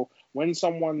be real, when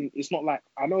someone, it's not like,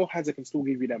 I know Hazard can still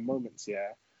give you them moments,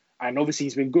 yeah, and obviously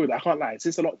he's been good. I can't lie,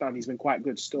 since the lockdown he's been quite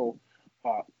good still,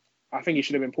 but I think he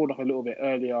should have been pulled off a little bit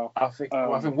earlier. I think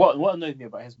what annoyed me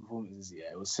about his performance is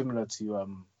it was similar to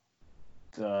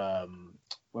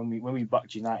when we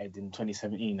bucked United in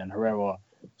 2017 and Herrera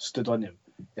stood on him.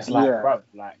 It's like, Yeah. bro,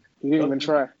 like He didn't even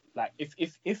try. like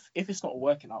if it's not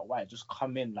working out wide, just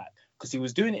come in, like, because he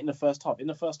was doing it in the first half. In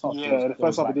the first half, Yeah, the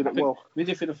first half he did it well. We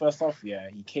did for the first half, yeah.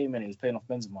 He came in and he was playing off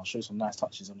Benzema, showed some nice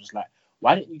touches. I'm just like,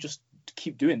 why didn't you just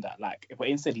keep doing that? Like, but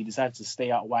instead he decided to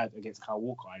stay out wide against Kyle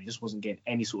Walker, and he just wasn't getting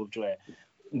any sort of joy.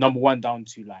 Number one, down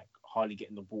to like hardly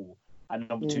getting the ball, and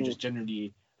number two, just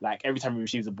generally, like, every time he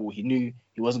received the ball, he knew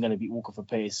he wasn't going to beat Walker for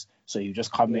pace, so he would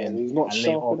just come in He's not and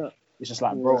lay sharp, off. innit? It's just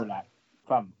like, bro, like,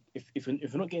 fam, if you're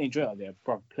not getting joy out there,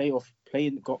 bro,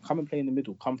 come and play in the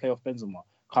middle, come play off Benzema,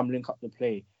 come link up the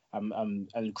play.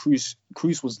 And Cruz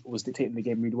was dictating the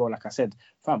game really well. Like I said,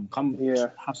 fam, come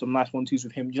have some nice 1-2s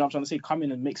with him. You know what I'm trying to say? Come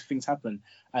in and make things happen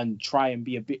and try and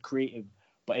be a bit creative.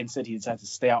 But instead, he decided to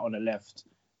stay out on the left,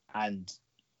 and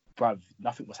bruv,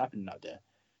 nothing was happening out there.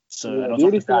 So and the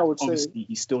only thing I would obviously, say,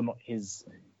 he's still not his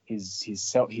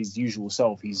usual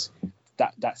self. He's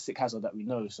that sick hazard that we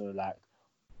know. So like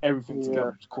everything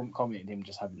together culminated him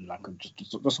just having like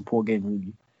just a poor game,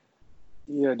 really.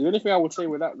 Yeah, the only thing I would say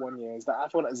with that one, is that I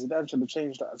thought that Zidane should have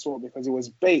changed that as well, because it was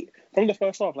bait from the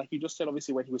first half. Like you just said,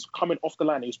 obviously when he was coming off the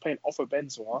line, he was playing off of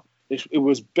Benzema. It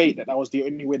was bait that was the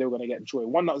only way they were going to get joy.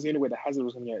 One, that was the only way that Hazard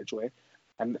was going to get joy,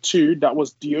 and two, that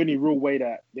was the only real way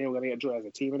that they were going to get joy as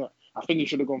a team. Innit? I think he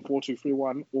should have gone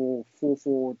 4-2-3-1 or 4-4-2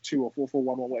 or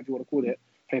 4-4-1-1, whatever you want to call it.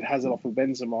 Played Hazard off of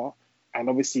Benzema. And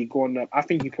obviously gone. I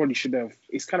think he probably should have.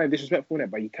 It's kind of disrespectful,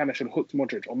 innit? But he kind of should have hooked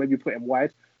Modric, or maybe put him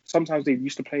wide. Sometimes they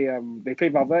used to play. They play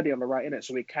Valverde on the right, innit?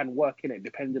 So it can work, innit?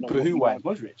 Depending on. But who wide?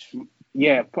 Modric.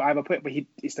 Yeah, but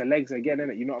it's the legs again,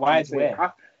 innit? You know what I'm saying?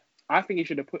 Where? I think he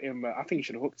should have put him. I think he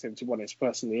should have hooked him, to be honest,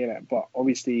 personally, innit? But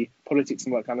obviously politics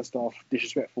and that kind of stuff,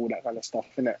 disrespectful, that kind of stuff,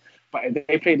 innit? But if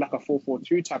they played like a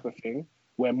 4-4-2 type of thing,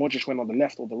 where Modric went on the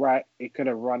left or the right, it could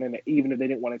have run in it, even if they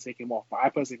didn't want to take him off. But I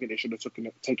personally think they should have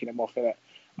taken him off in it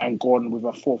and gone with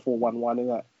a 4-4-1-1 in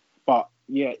it. But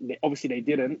yeah, obviously they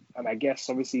didn't, and I guess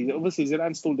obviously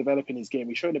Zidane's still developing his game.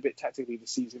 He's showing a bit tactically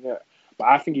this season, yeah. But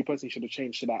I think he personally should have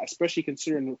changed to that, especially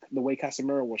considering the way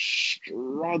Casemiro was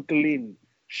struggling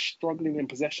in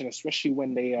possession, especially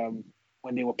when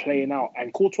they were playing out,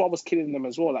 and Courtois was killing them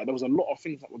as well. Like there was a lot of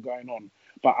things that were going on.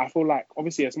 But I feel like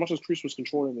obviously as much as Cruz was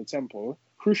controlling the tempo,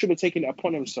 Cruz should have taken it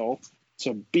upon himself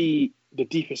to be the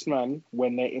deepest man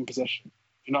when they're in possession.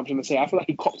 You know what I'm trying to say? I feel like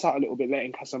he copped out a little bit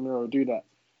letting Casemiro do that.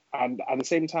 And at the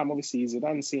same time, obviously,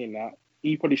 Zidane seeing that,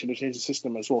 he probably should have changed the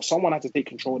system as well. Someone had to take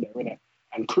control there, innit?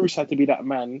 And Cruz had to be that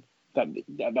man that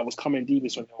was coming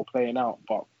deepest when they were playing out.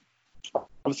 But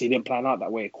obviously, he didn't plan out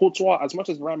that way. Courtois, as much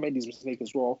as Varane made his mistake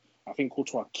as well, I think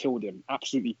Courtois killed him,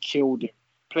 absolutely killed him.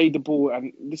 Played the ball,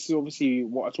 and this is obviously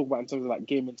what I talk about in terms of like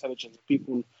game intelligence.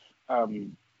 People,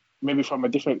 maybe from a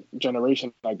different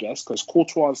generation, I guess, because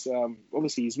Courtois,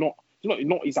 obviously, he's like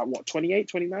what, 28,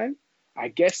 29? I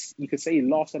guess you could say he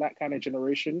laughs at that kind of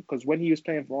generation, because when he was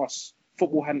playing for us,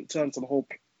 football hadn't turned to the whole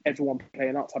everyone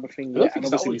playing out type of thing yet. And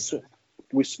obviously,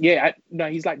 he's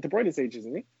like De Bruyne's age,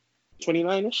 isn't he?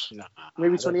 29ish? Nah,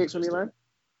 maybe 28, 29?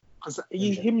 Because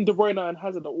him, De Bruyne, and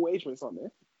Hazard are all age mates, aren't they?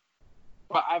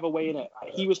 But either way, innit?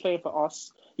 He was playing for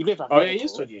us. He played for Atletico. Oh, yeah, he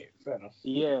is 28. Fair enough.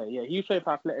 Yeah. He was playing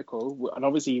for Atletico, and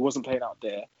obviously he wasn't playing out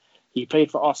there. He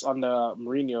played for us under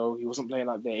Mourinho. He wasn't playing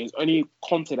out there. It was only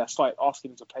Conte that started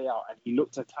asking him to play out, and he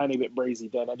looked a tiny bit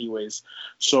brazy then anyways.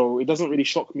 So it doesn't really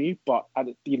shock me, but at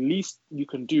the least you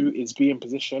can do is be in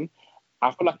position.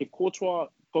 I feel like if Courtois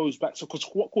goes back, because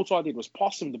what Courtois did was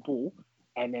pass him the ball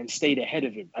and then stayed ahead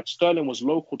of him. And Sterling was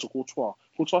local to Courtois.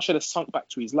 Courtois should have sunk back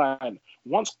to his line.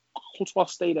 Once Courtois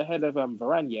stayed ahead of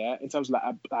Varane, in terms of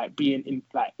like being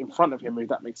in front of him, if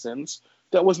that makes sense,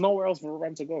 there was nowhere else for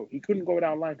Varane to go. He couldn't go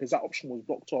down line because that option was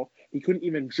blocked off. He couldn't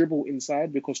even dribble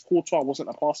inside because Courtois wasn't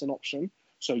a passing option.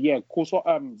 So yeah, Courtois,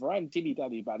 Varane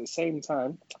dilly-dally, but at the same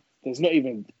time, there's not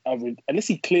even unless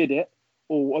he cleared it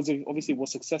or obviously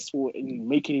was successful in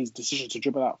making his decision to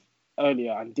dribble out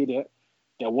earlier and did it.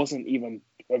 There wasn't even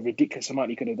a ridiculous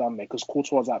amount he could have done there because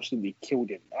Courtois absolutely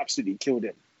killed him.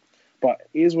 But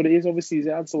it is what it is. Obviously,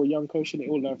 Zidane's still a young coach, and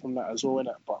he'll learn from that as well,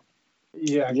 innit? But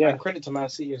and credit to Man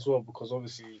City as well, because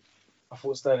obviously I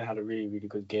thought Sterling had a really, really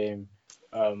good game.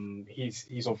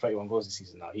 He's on 31 goals this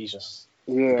season now. He's just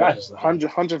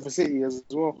 100 for City as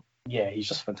well. Yeah, he's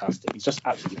just fantastic. He's just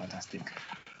absolutely fantastic.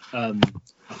 I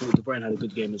thought De Bruyne had a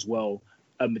good game as well.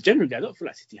 But generally, I don't feel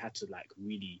like City had to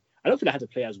I don't feel they had to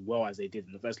play as well as they did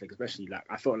in the first leg, especially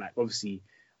I felt like obviously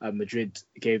Madrid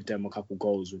gave them a couple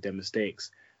goals with their mistakes,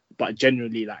 but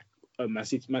generally Man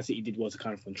City did well to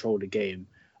kind of control the game.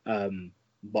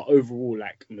 But overall,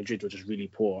 Madrid were just really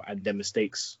poor, and their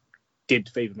mistakes did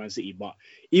favour Man City. But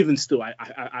even still, I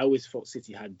always felt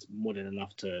City had more than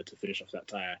enough to finish off that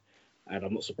tie. and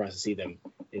I'm not surprised to see them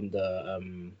in the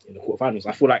quarterfinals.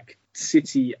 I feel like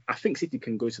City. I think City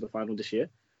can go to the final this year.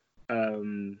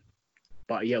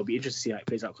 But yeah, it'll be interesting to see how it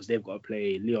plays out because they've got to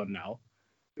play Lyon now,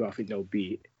 who I think they'll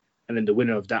beat, and then the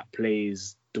winner of that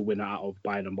plays the winner out of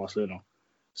Bayern and Barcelona.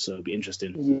 So it'll be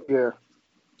interesting. Yeah.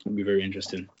 It'll be very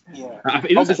interesting. Yeah.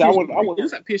 It looks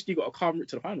like PSG got a calm route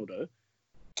to the final though.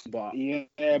 But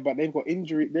yeah, but they've got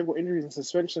injuries and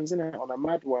suspensions in it on a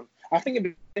mad one. I think if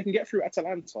they can get through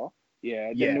Atalanta,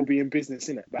 then they'll be in business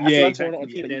in it. But Atalanta are not a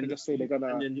team that you can just say they're gonna.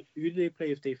 And then who do they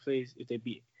play if they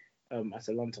beat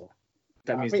Atalanta?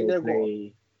 That means think they'll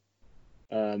play.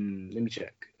 Let me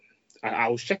check. I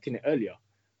was checking it earlier.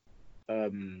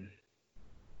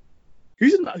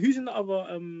 Who's in the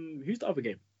other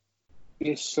game?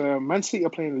 It's Man City are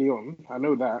playing Lyon. I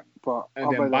know that, but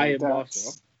and then Bayern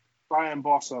Barca. Bayern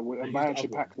Barca, and Bayern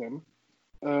should pack them.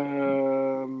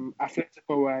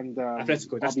 Atletico and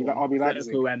Atletico. That's RB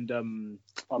Leipzig. Atletico and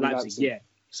Leipzig. Yeah.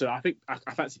 So I think I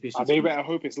fancy PSG. They better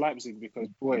hope it's Leipzig because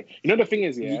boy, the thing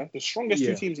is, the strongest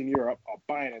two teams in Europe are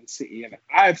Bayern and City, and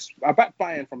I back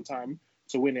Bayern from time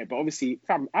to win it, but obviously,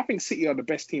 I think City are the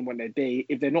best team when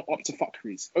if they're not up to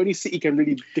fuckeries. Only City can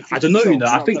really defeat. I don't know.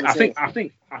 I think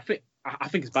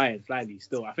it's Bayern slightly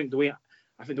still. I think the way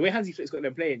Hansi Flick's got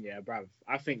them playing, bruv.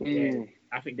 I think they're.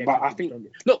 But I think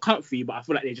not comfy, but I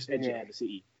feel like they just edge it at the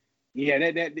City. Yeah,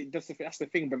 that's the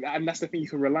thing. But that's the thing. You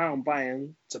can rely on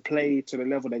Bayern to play to the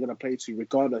level they're going to play to,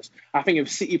 regardless. I think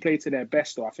if City play to their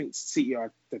best, though, I think City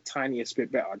are the tiniest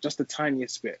bit better, just the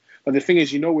tiniest bit. But the thing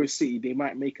is, with City, they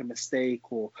might make a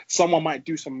mistake, or someone might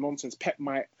do some nonsense. Pep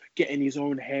might get in his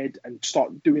own head and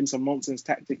start doing some nonsense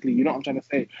tactically. You know what I'm trying to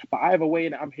say? But either way,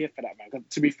 I'm here for that, man. 'Cause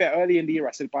to be fair, early in the year,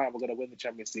 I said Bayern were going to win the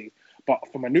Champions League. But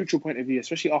from a neutral point of view,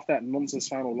 especially after that nonsense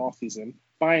final last season,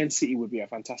 Bayern City would be a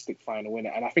fantastic final winner.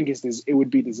 And I think it would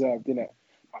be deserved, innit?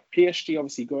 But PSG,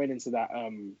 obviously, going into that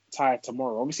tie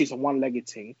tomorrow, obviously it's a one-legged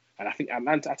thing. And I think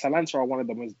Atalanta are one of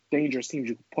the most dangerous teams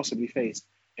you could possibly face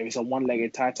if it's a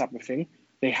one-legged tie type of thing.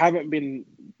 They haven't been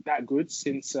that good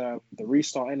since the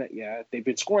restart in it. Yeah, they've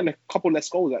been scoring a couple less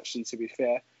goals actually. To be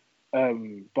fair,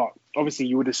 but obviously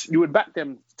you would back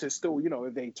them to still,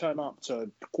 if they turn up to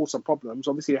cause some problems.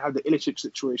 Obviously they have the Ilicic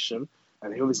situation,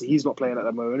 and obviously he's not playing at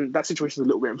the moment. That situation is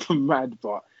a little bit mad,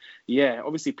 but yeah,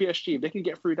 obviously PSG, if they can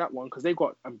get through that one, because they've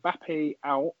got Mbappe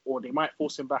out, or they might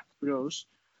force him back. Who knows?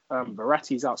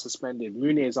 Verratti's out suspended,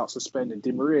 Meunier is out suspended,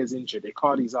 Di Maria is injured,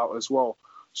 Icardi's out as well.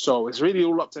 So it's really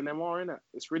all up to Neymar, innit?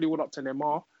 It's really all up to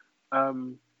Neymar,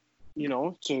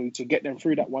 to get them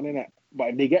through that one, innit? But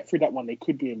if they get through that one, they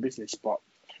could be in business. But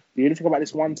the only thing about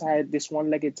this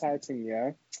one-legged tie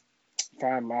thing,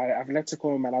 fam,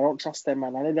 Atletico, man, I don't trust them,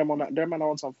 man. I know them are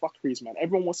on some fuckeries, man.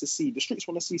 Everyone wants to see, the streets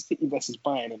want to see City versus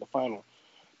Bayern in the final.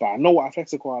 But I know what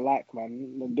Atletico are like,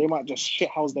 man. They might just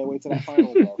shithouse their way to that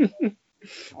final, bro. I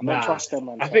don't trust them,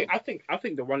 man. I think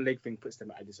the one leg thing puts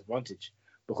them at a disadvantage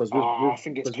because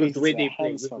with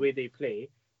the way they play,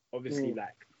 obviously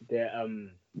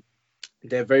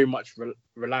they're very much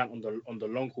reliant on the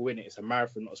long haul, innit? It's a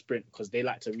marathon, not a sprint, because they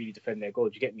like to really defend their goal.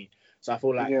 Do you get me? So I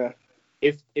feel like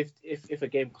if a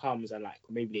game comes and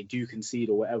maybe they do concede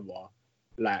or whatever,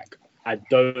 I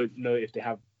don't know if they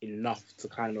have enough to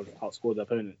kind of outscore the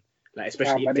opponent.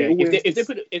 Especially if they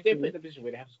put in a position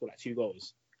where they have to score 2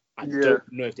 goals. I don't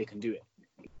know if they can do it.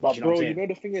 But bro,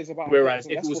 the thing is about whereas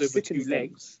if it was over 2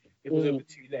 legs,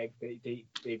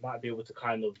 they might be able to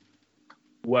kind of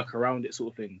work around it,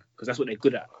 sort of thing, because that's what they're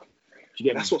good at.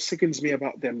 That's what sickens me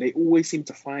about them. They always seem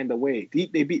to find a way.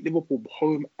 They beat Liverpool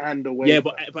home and away. Yeah,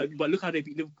 but look how they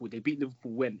beat Liverpool. They beat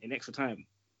Liverpool when in extra time.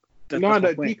 But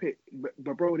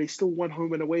bro, they still won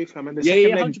home and away, fam. And the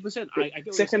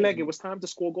 100%. Second leg, it was time to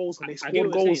score goals, and they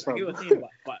scored goals, fam.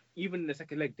 But even in the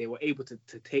second leg, they were able to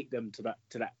take them to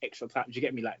that extra time. Do you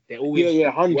get me? They always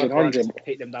 100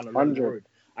 take them down the long road.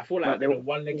 I feel like in a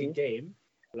one-legged game,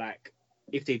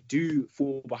 if they do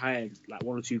fall behind 1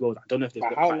 or 2 goals, I don't know if they've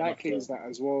got. How likely is that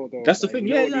as well, though? That's the thing.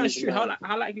 Yeah, it's true.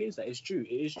 How likely is that? It's true.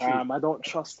 It is true. I don't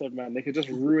trust them, man. They could just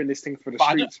ruin this thing for the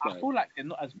streets. I feel like they're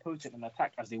not as potent in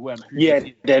attack as they were.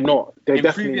 They're not. They're in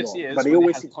definitely previous not. years, but they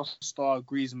always Costa,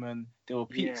 Griezmann, they were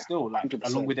peak still, 100%.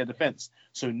 along with their defense.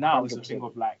 So now 100%. It's a thing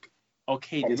of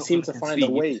okay, they seem to find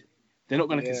a way. They're not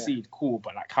going to concede, cool,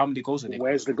 but how many goals are they?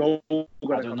 Where's the goal going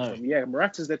to come from? Yeah,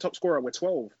 Morata's their top scorer with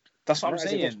 12. That's what I'm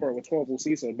saying. Top scorer with 12 all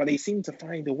season, but they seem to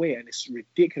find a way, and it's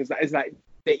ridiculous. It's they're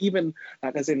even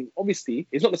as in, obviously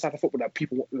it's not the type of football that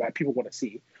people want to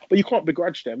see, but you can't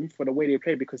begrudge them for the way they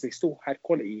play because they still had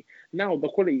quality. Now the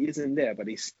quality isn't there, but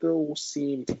they still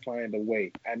seem to find a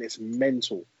way, and it's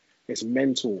mental. It's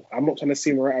mental. I'm not trying to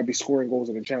see Morata be scoring goals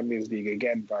in the Champions League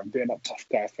again, but I'm doing that tough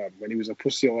guy, fam, when he was a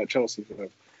pussy on at Chelsea for them.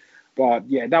 But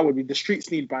yeah, that would be the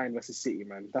streets need Bayern versus City,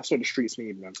 man. That's what the streets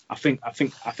need, man. I think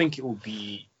it will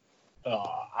be.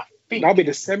 I think That'll be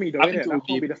the semi, though, I think innit? it will That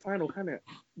can't be the final, can it?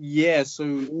 Yeah. So,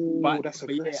 Ooh, that's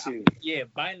aggressive. Yeah,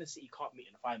 Bayern and City can't meet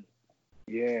in the final.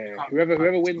 Yeah,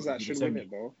 whoever wins that should win it,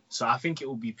 bro. So I think it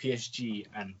will be PSG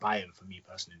and Bayern for me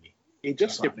personally. It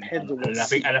just depends on what. And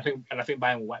I think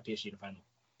Bayern will wipe PSG in the final.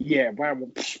 Yeah,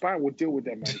 Bayern will deal with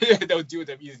them, man. They'll deal with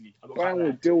them easily. Bayern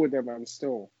will deal with them, man.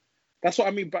 Still, that's what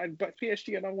I mean. But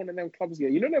PSG are not one of them clubs here.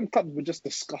 You know, them clubs were just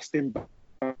disgusting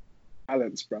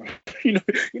balance, bro. you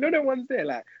know them ones there.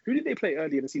 Like, who did they play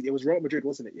earlier in the season? It was Real Madrid,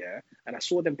 wasn't it? Yeah. And I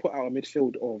saw them put out a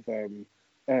midfield of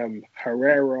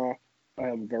Herrera,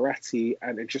 Verratti,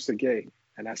 and Idrissa Gueye.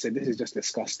 And I said, this is just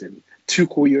disgusting.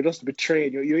 Tuchel, you're just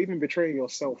betraying. You're even betraying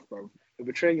yourself, bro. You're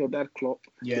betraying your dad, Klopp.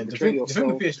 Yeah, the thing with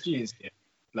PSG is,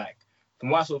 like, from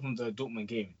what I saw from the Dortmund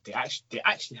game, they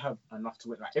actually have enough to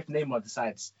win. Like, if Neymar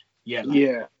decides,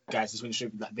 guys, this win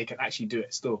should, like, they can actually do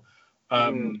it still.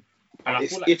 And I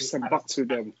it's feel like ifs and buts with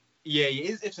them. Yeah, it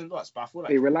is ifs and buts, but I feel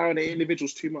like they rely on the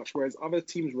individuals too much, whereas other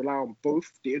teams rely on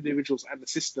both the individuals and the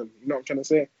system. You know what I'm trying to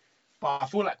say? But I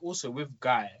feel like also with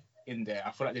Guy in there,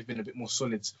 I feel like they've been a bit more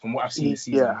solid from what I've seen this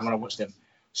season when I watched them.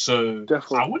 So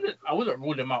definitely. I wouldn't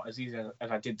rule them out as easy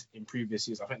as I did in previous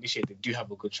years. I think this year they do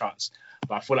have a good chance,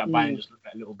 but I feel like Bayern just look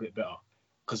a little bit better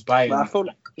because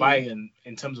Bayern,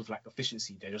 in terms of like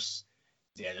efficiency, they're just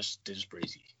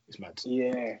crazy. It's mad.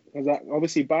 Yeah, because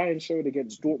obviously Bayern showed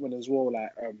against Dortmund as well,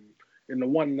 like in the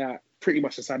one that pretty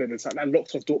much decided that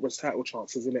locked off Dortmund's title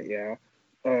chances, isn't it? Yeah.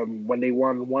 When they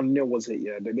won 1-0, was it?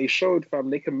 Yeah, they showed, fam,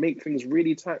 they can make things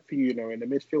really tight for you, you know, in the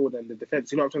midfield and the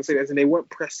defense. You know what I'm trying to say? As in, they weren't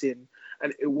pressing,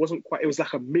 and it wasn't quite. It was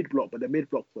like a mid block, but the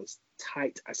mid block was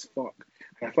tight as fuck.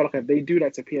 And I feel like if they do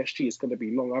that to PSG, it's going to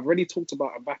be long. I've already talked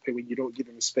about Mbappe when you don't give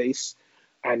him space,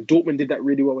 and Dortmund did that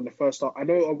really well in the first half. I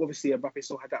know, obviously, Mbappe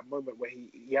still had that moment where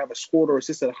he either scored or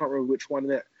assisted. I can't remember which one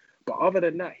it. But other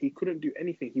than that, he couldn't do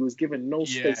anything. He was given no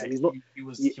space, and he's not. He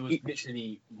was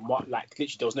literally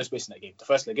there was no space in that game. The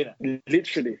first leg, innit?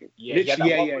 Literally.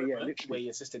 Literally. Where he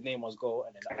assisted Neymar's goal,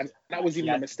 and that was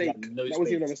even a mistake. That was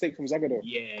even a mistake from Zagadou.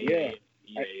 Yeah.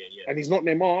 And he's not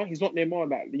Neymar. He's not Neymar.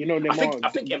 Like, you know, Neymar. I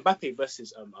think Mbappe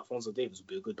versus Alphonso Davies would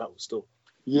be a good battle still.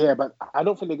 Yeah, but I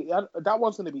don't think that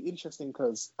one's going to be interesting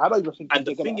because I don't even think. And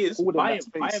the thing is,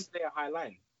 Bayern play a high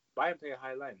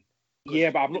line.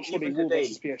 Yeah, but I'm not sure they will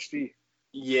versus PSG.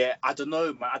 Yeah, I don't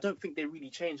know, man. I don't think they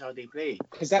really change how they play.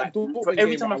 Because that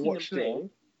every time I've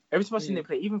seen them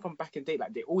play, even from back in the day,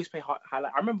 like they always play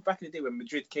highlight. I remember back in the day when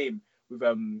Madrid came with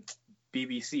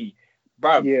BBC,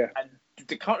 bro. Yeah. And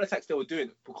the counter attacks they were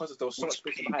doing because there was so much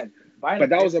space behind. But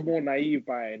that was a more naive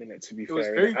Bayern, innit? To be fair,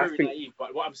 it was very naive.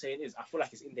 But what I'm saying is, I feel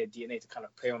like it's in their DNA to kind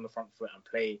of play on the front foot and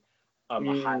play. A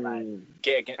highline,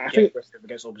 get aggressive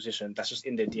against opposition. That's just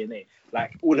in their DNA.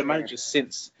 Like all the managers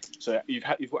since, so you've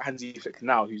got Hansi Flick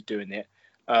now who's doing it,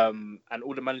 and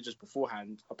all the managers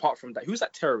beforehand. Apart from that, who's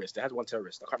that terrorist? They had one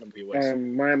terrorist. I can't remember who it was.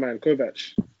 My man,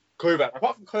 Kovac.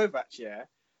 Apart from Kovac, yeah,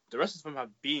 the rest of them have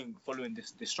been following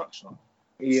this structure.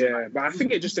 Yeah, so, like, but I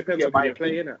think it just depends on who you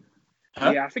play, innit?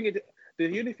 Huh? Yeah, I think it.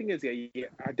 The only thing is,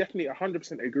 I definitely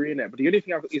 100% agree in that. But the only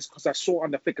thing is because I saw on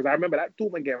the flick, because I remember that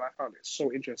Dortmund game, I found it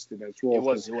so interesting as well. It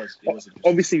was.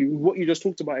 Obviously, what you just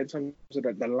talked about in terms of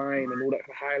the line and all that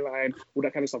high line, all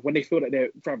that kind of stuff. When they feel that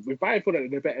if Bayern feel that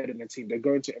they're better than the team, they're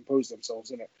going to impose themselves,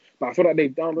 innit? But I feel like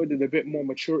they've downloaded a bit more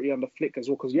maturity on the flick as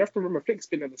well. Because you have to remember, Flick's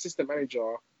been an assistant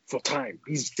manager for time.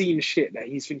 He's seen shit that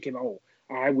he's thinking,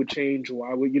 I would change, or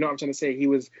I would, you know what I'm trying to say? He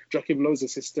was Joachim Löw's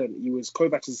assistant. He was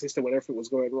Kovac's assistant when everything was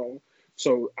going wrong.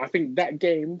 So I think that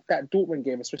Dortmund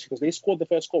game, especially because they scored the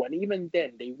first goal, and even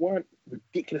then they weren't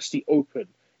ridiculously open.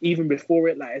 Even before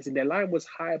it, like as in their line was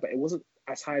high, but it wasn't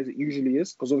as high as it usually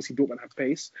is because obviously Dortmund have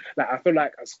pace. Like I feel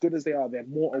like as good as they are, they're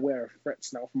more aware of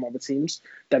threats now from other teams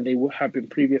than they would have been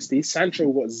previously.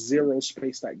 Sancho got zero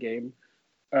space that game.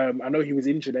 I know he was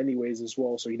injured anyways as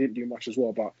well, so he didn't do much as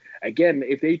well. But again,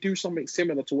 if they do something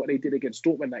similar to what they did against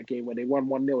Dortmund that game, where they won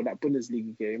 1-0 that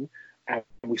Bundesliga game, and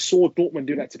we saw Dortmund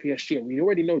do that to PSG, and we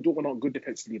already know Dortmund aren't good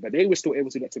defensively, but they were still able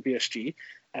to do that to PSG.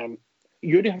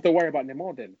 You only have to worry about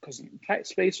Neymar then, because tight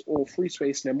space or free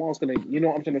space, Neymar's going to, you know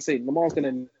what I'm trying to say, Neymar's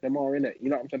going to Neymar in it, you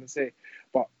know what I'm trying to say.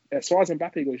 But as far as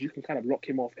Mbappe goes, you can kind of lock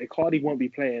him off. Icardi won't be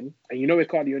playing, and you know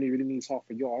Icardi only really needs half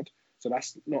a yard. So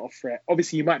that's not a threat.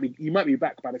 Obviously, you might be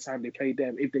back by the time they play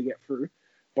them if they get through.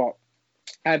 But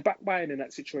I back Bayern in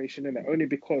that situation, innit? Only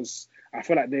because I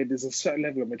feel like there's a certain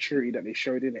level of maturity that they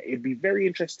showed in it. It'd be very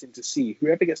interesting to see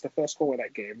whoever gets the first goal in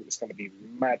that game. It's going to be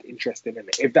mad interesting in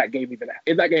it if that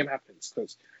game happens,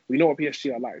 because we know what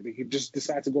PSG are like. They could just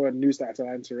decide to go and lose that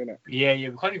Atalanta, innit? Yeah,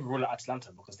 we can't even rule out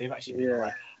Atalanta because they've actually been Yeah.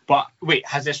 alright. But wait,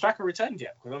 has their striker returned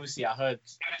yet? Because obviously I heard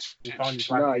they found his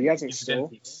No, striker he hasn't still.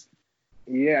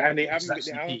 incidentally. Yeah, and they Which is haven't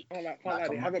actually been peak.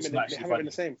 they haven't been Actually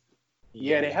the same.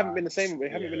 Yeah, they haven't been the same. They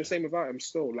haven't been the same without him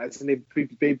still. Like, so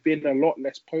they've been a lot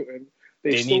less potent.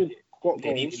 They've still got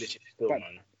They need goals. Ilicic still, but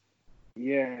man.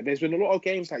 yeah, there's been a lot of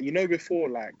games like before,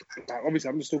 like obviously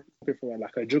I'm just talking from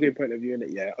like a jogging point of view in it.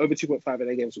 Yeah, over 2.5 in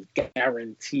their games was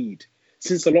guaranteed.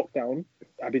 Since the lockdown,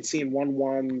 I've been seeing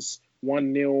 1-1s,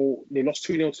 1-0. They lost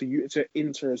 2-0 to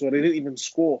Inter as well. They didn't even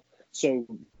score. So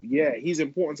yeah, he's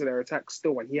important to their attack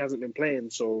still, and he hasn't been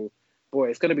playing. So boy,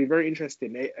 it's going to be very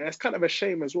interesting. And it's kind of a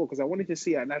shame as well because I wanted to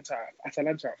see Atalanta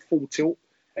at full tilt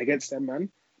against them, man.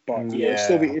 But it'll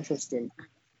still be interesting.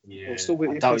 Yeah, It'll still be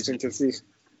interesting to see.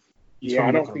 Yeah,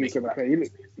 I don't think he's going to play.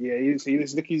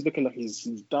 He's looking like he's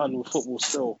done with football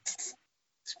still.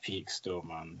 It's peak still,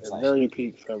 man. It's very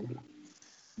peak.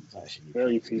 It's actually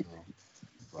very peak.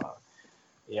 But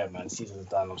yeah, man, season's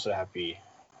done. I'm so happy.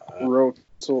 Real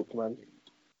talk, man.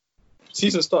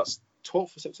 Season starts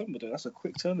 12th of September, though. That's a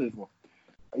quick turnover.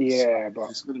 Yeah,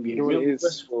 but it's going to be a real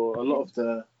quest for a lot of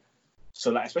the.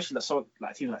 So, like, especially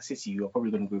like teams like City, who are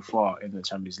probably going to go far in the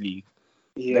Champions League.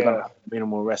 Yeah, they're going to have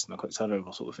minimal rest and a quick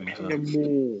turnover sort of thing.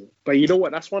 So. But you know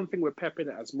what? That's one thing with Pep in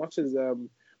it. As much as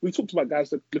we talked about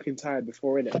guys looking tired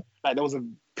before in it. Like there was a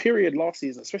period last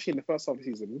season, especially in the first half of the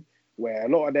season, where a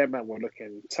lot of them men were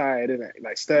looking tired in it.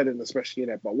 Like Sterling, especially in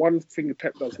it. But one thing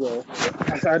Pep does well,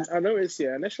 I noticed,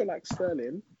 unless you're like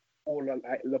Sterling or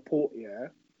like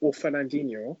Laporte, or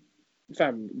Fernandinho,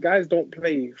 fam, guys don't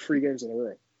play 3 games in a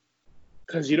row.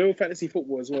 Because fantasy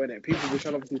football as well, innit? People will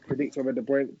try to obviously predict whether the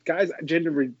brain guys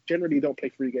generally don't play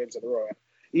 3 games in a row.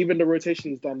 Even the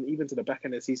rotation is done, even to the back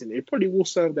end of the season, it probably will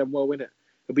serve them well, innit?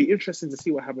 It'll be interesting to see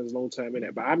what happens long term,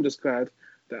 innit? But I'm just glad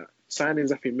that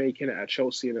signings have been making it at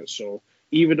Chelsea, innit? So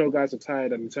even though guys are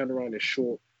tired and the turnaround is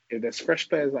short, if there's fresh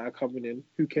players that are coming in,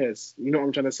 who cares? You know what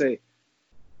I'm trying to say?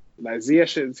 Like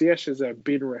Ziyech has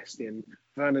been resting.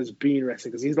 Werner's been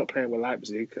resting because he's not playing with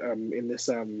Leipzig in this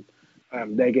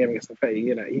their game against the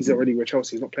Pay. He's already with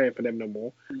Chelsea. He's not playing for them no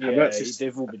more. Yeah,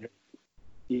 they've all been.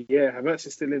 Yeah, Havertz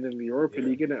is still in the Europa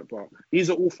League, innit? But these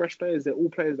are all fresh players. They're all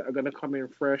players that are going to come in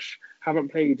fresh. Haven't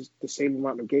played the same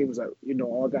amount of games that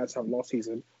our guys have last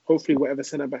season. Hopefully, whatever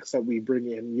centre backs that we bring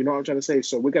in, you know what I'm trying to say.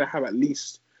 So we're going to have at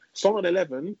least starting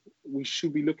 11. We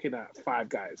should be looking at 5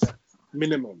 guys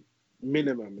minimum.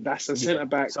 That's a centre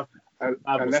back, a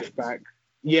left back.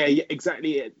 Yeah,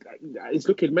 exactly. It's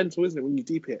looking mental, isn't it, when you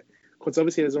deep it? Because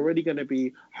obviously there's already going to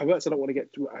be Havertz. I don't want to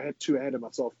get too ahead of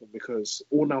myself because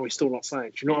all now he's still not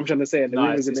signed. You know what I'm trying to say? And the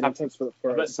rumors have been intense for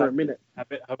a minute.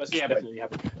 Havertz definitely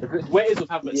happening. Where is with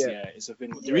Havertz? It's a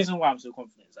thing. The reason why I'm so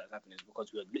confident that it's happening is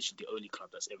because we're literally the only club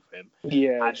that's in for him.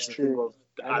 Yeah, it's true.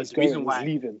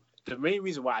 The main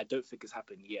reason why I don't think it's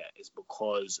happened yet is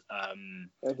because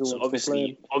so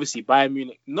obviously Bayern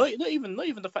Munich, not even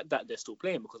the fact that they're still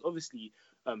playing, because obviously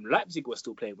Leipzig was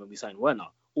still playing when we signed Werner.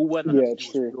 All Werner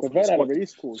true. But Werner had a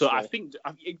release clause. So I think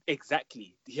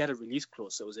exactly he had a release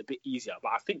clause, so it was a bit easier.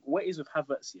 But I think what is with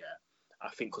Havertz, I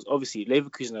think because obviously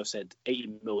Leverkusen have said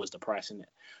 80 mil is the price, isn't it?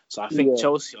 So I think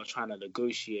Chelsea are trying to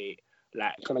negotiate.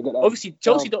 Like, obviously,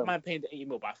 Chelsea don't mind paying the 80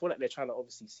 mil, but I feel like they're trying to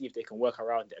obviously see if they can work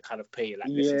around it and kind of pay like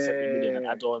 70 million and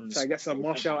add-ons. So I get some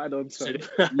Martial add-ons. So they're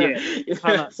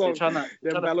trying to test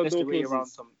the way around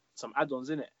some add-ons,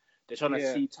 innit? They're trying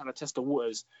to test the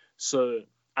waters. So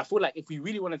I feel like if we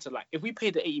really wanted to, like, if we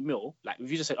paid the 80 mil, like, if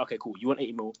you just said, okay, cool, you want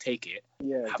 80 mil, take it.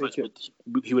 Yeah,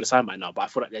 he would have signed by now. But I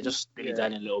feel like they're just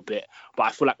dilly-dallying a little bit. But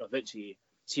I feel like eventually,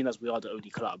 seeing as we are the only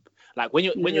club, like when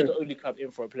you're the only club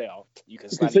in for a player, you can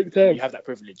slightly, you have that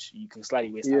privilege. You can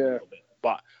slightly waste time a little bit.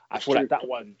 But I feel like that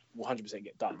one will 100%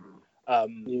 get done.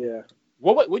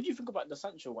 What do you think about the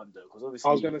Sancho one though? Because obviously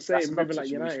I was gonna say, remember like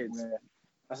United.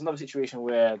 That's another situation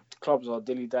where clubs are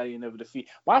dilly-dallying over the fee.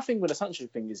 But I think with the Sancho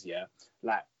thing is,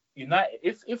 like United,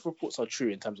 if reports are true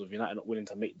in terms of United not willing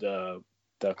to make the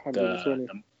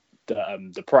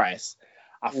price,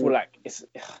 I feel like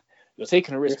you're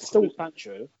taking a risk. Still,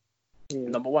 Sancho,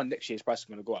 number one, next year his price is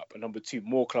going to go up, and number two,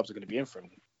 more clubs are going to be in for him.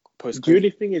 The only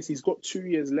thing is he's got 2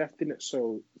 years left in it,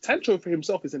 so Sancho for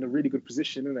himself is in a really good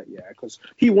position in it, because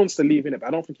he wants to leave in it, but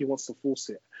I don't think he wants to force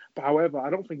it. But however, I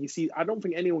don't think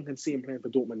anyone can see him playing for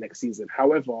Dortmund next season.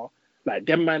 However, like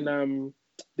them man,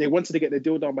 they wanted to get the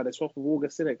deal done by the 12th of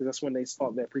August in it, because that's when they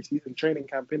start their preseason training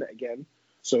camp in it again.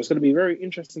 So it's going to be very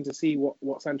interesting to see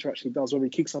what Sancho actually does when he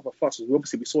kicks up a fuss.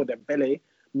 Obviously, we saw Dembele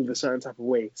move a certain type of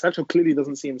way. Sancho clearly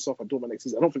doesn't see himself at Dortmund next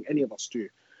season. I don't think any of us do.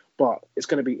 But it's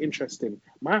going to be interesting.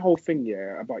 My whole thing,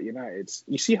 about United,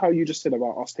 you see how you just said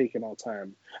about us taking our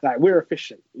time. Like, we're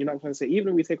efficient. You know what I'm trying to say? Even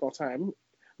if we take our time,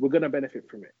 we're going to benefit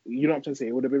from it. You know what I'm trying to say?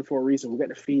 It would have been for a reason. We'll get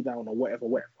the fee down or whatever.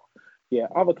 Yeah,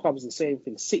 other clubs, the same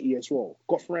thing. City as well.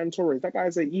 Got Ferran Torres. That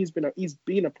guy's he's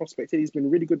been a prospect. He's been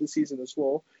really good this season as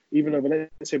well. Even though Valencia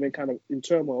have been kind of in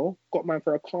turmoil. Got man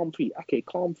for a calm fee. Okay,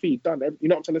 calm fee, done. You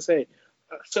know what I'm trying to say?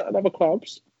 Certain other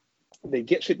clubs, they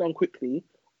get shit done quickly,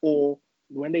 or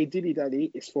when they dilly-dally,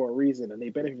 it's for a reason and they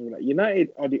benefit from that.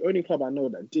 United are the only club I know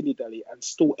that dilly-dally and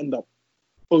still end up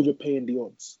overpaying the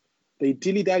odds. They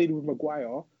dilly-dallied with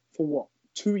Maguire for what,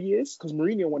 2 years? Because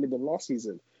Mourinho wanted them last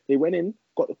season. They went in,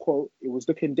 got the quote, it was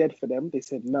looking dead for them. They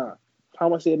said, nah. How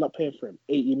much they ended up paying for him?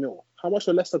 80 mil. How much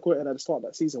were Leicester quoted at the start of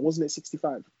that season? Wasn't it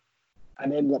 65?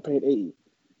 And they ended up paying 80.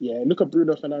 Yeah, look at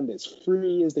Bruno Fernandes. 3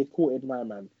 years they quoted my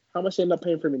man. How much they ended up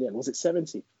paying for him in the end? Was it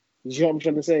 70? You know what I'm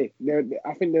trying to say?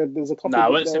 I think there's a couple. Nah,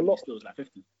 it wasn't 70. Still, it was like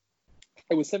 50.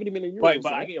 It was 70 million euros.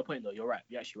 But I get your point though. You're right.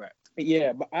 You're actually right.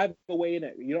 Yeah, but either way in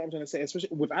it, you know what I'm trying to say? Especially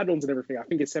with add-ons and everything, I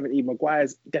think it's 70.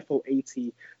 Maguire's defo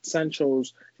 80.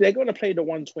 Sancho's, they're going to play the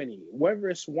 120. Whether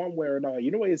it's one way or another, you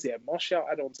know what it is? Yeah, Martial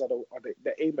add-ons are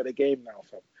the aim of the game now,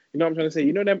 fam. You know what I'm trying to say?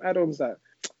 You know them add-ons that,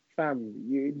 fam,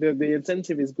 the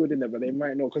incentive is good in it, but they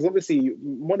might not. Because obviously,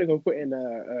 Monaco put in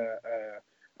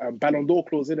a Ballon d'Or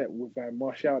clause in it with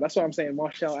Martial. That's what I'm saying.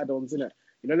 Martial add-ons in it.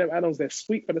 You know them add-ons, they're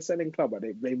sweet for the selling club, but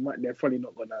they're probably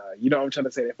not gonna. You know what I'm trying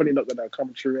to say? They're probably not gonna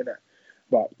come true in it.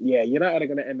 But yeah, United are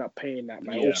gonna end up paying that,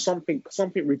 man, or something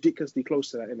ridiculously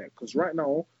close to that in it. Because right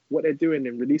now, what they're doing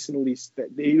in releasing all these,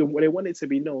 they want it to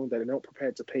be known that they're not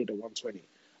prepared to pay the 120.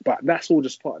 But that's all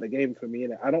just part of the game for me,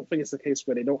 innit? I don't think it's a case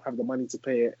where they don't have the money to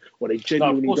pay it, or they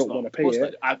genuinely don't want to pay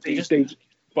it.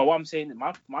 But what I'm saying,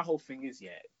 my whole thing is,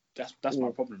 that's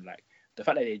my problem. Like, the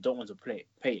fact that they don't want to pay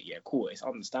it, cool, it's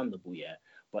understandable,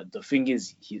 But the thing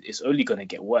is, it's only going to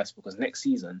get worse because next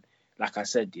season, like I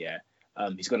said,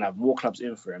 he's going to have more clubs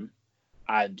in for him.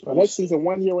 And next season,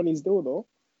 1 year on his deal, though.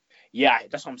 Yeah,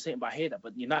 that's what I'm saying. But I hear that.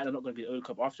 But United are not going to be the only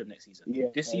club after him next season. Yeah,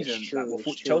 this season,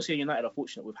 Chelsea and United are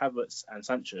fortunate with Havertz and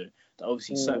Sancho that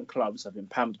obviously certain clubs have been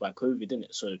pammed by COVID, didn't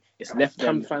it? So it's left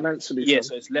them financially. Yeah,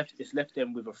 so it's left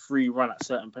them with a free run at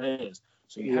certain players.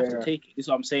 So you have to take it. This is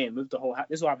what I'm saying. With the whole,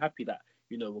 this is why I'm happy that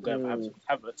we're going for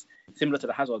Havertz. Similar to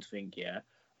the Hazard thing,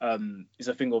 it's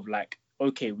a thing of like,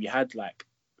 okay, we had like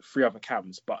 3 other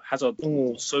cams, but Hazard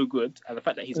was so good, and the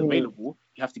fact that he's available,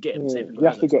 you have to get him. You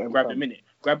have to get him. Grab him in it.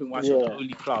 Grab him while you're the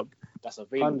only club that's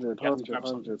available. You have to grab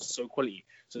someone so quality.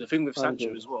 So the thing with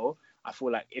Sancho as well, I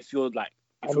feel like if you're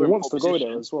he wants to go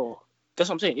there as well. That's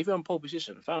what I'm saying. If you're in pole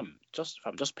position,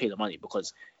 just pay the money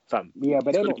because, Yeah,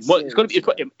 but it's going to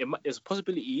be. There's a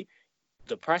possibility.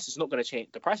 The price is not going to change.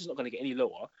 The price is not going to get any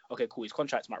lower. Okay, cool. His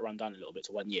contracts might run down a little bit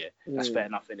to 1 year. That's fair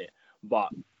enough, innit? But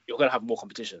you're going to have more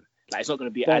competition. Like, it's not going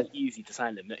to be as easy to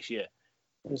sign them next year.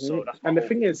 So that's the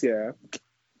thing is,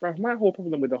 bruv, my whole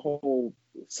problem with the whole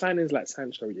signings like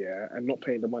Sancho, and not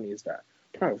paying the money is that,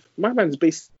 bruv, my man's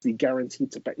basically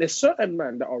guaranteed to pay. There's certain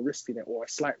men that are risking it or a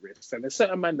slight risk, and there's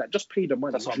certain men that just pay the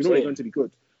money. That's what you know they're going to be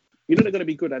good. You know they're going to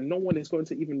be good, and no one is going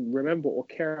to even remember or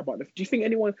care about the. Do you think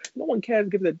no one cares,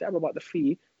 gives a damn about the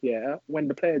fee? Yeah, when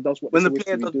the player does what. When the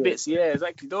player does bits,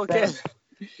 exactly. Don't care.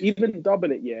 Even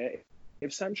double it,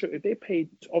 If they paid,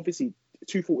 obviously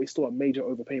 240 is still a major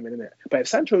overpayment, isn't it? But if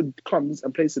Sancho comes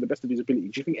and plays to the best of his ability,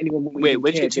 do you think anyone will? Wait,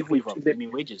 where'd you get 240 from? I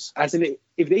mean wages. As in,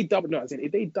 if they doubled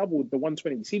the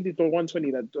 120, you see the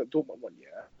 120 that Dortmund won,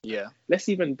 Yeah. Let's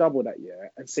even double that,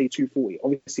 and say 240.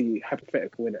 Obviously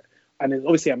hypothetical, innit? And then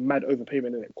obviously a mad overpayment,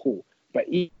 in it, cool. But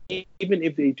even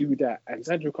if they do that and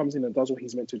Sancho comes in and does what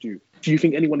he's meant to do you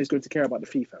think anyone is going to care about the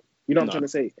fee, fam? You know what I'm trying to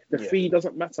say? The fee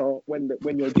doesn't matter when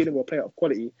you're dealing with a player of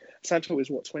quality. Sancho is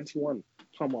 21?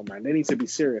 Come on, man. They need to be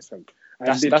serious, fam.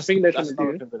 That's something with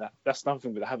that. That's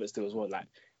something with the Havertz still as well. Like,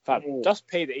 fam, just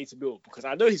pay the 80 mil because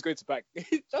I know he's going to back.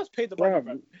 Just pay the money,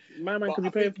 fam. My man could be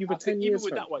paying for you for 10 years. Even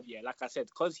with that one, like I said,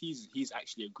 because he's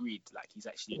actually agreed. Like, he's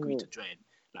actually agreed to join.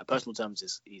 Like, personal terms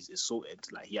is sorted.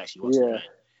 Like, he actually wants to join.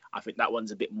 I think that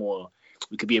one's a bit more.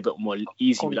 We could be a bit more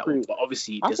easy with that one, but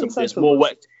obviously there's more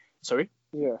work. Sorry.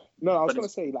 Yeah. No, I was gonna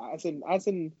say like as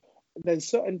in there's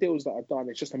certain deals that are done.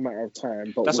 It's just a matter of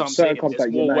time. But with certain clubs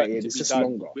like United, it's just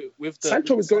longer.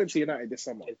 Sancho is going to United this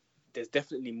summer. There's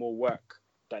definitely more work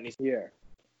that needs.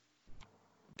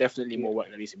 Definitely more work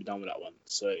that needs to be done with that one.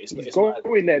 So it's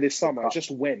going there this summer. Just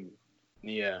when.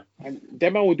 Yeah. And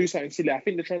them man will do something silly. I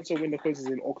think the transfer window closes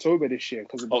in October this year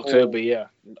because of the October, whole. yeah.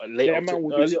 Late Them man October, will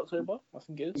do early October, I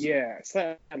think it is. yeah,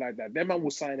 something like that. Them man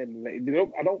will sign him late. Mad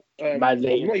late, I'm not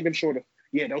innit? even sure.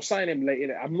 Yeah, they'll sign him late.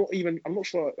 I'm not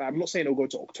sure. I'm not saying they'll go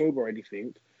to October or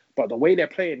anything, but the way they're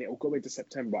playing, it'll go into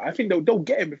September. I think they'll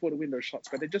get him before the window shuts,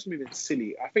 but they're just moving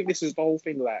silly. I think this is the whole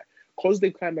thing, like, because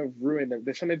they kind of ruined them.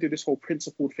 They're trying to do this whole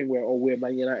principled thing where, oh, we're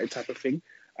Man United type of thing.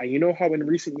 And you know how in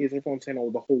recent years everyone's saying, oh,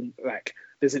 the whole, like,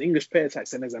 there's an English player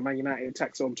tax and there's a Man United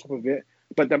tax on top of it.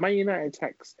 But the Man United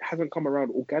tax hasn't come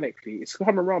around organically. It's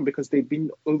come around because they've been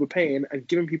overpaying and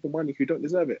giving people money who don't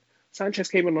deserve it. Sanchez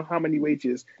came in on how many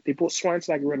wages? They brought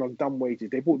Schweinsteiger in on dumb wages.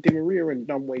 They brought Di Maria in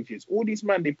dumb wages. All these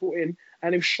men they brought in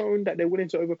and they've shown that they're willing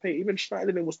to overpay. Even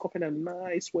Schneiderlin was copping a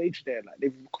nice wage there. Like,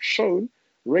 they've shown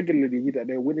regularly that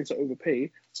they're willing to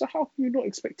overpay. So how can you not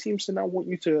expect teams to now want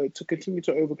you to continue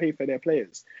to overpay for their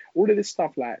players? All of this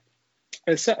stuff, like,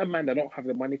 a certain man that don't have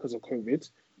the money because of COVID.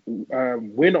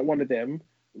 We're not one of them.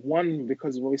 One,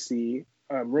 because obviously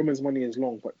Roman's money is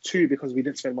long, but two, because we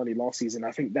didn't spend money last season.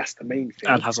 I think that's the main thing.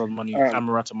 And Hazard money, and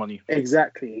Morata money.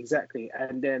 Exactly.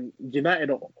 And then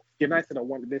United are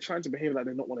one. They're trying to behave like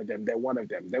they're not one of them. They're one of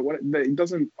them. It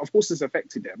doesn't. Of course, it's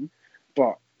affected them,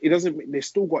 but it doesn't. They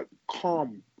still got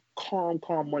calm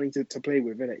money to play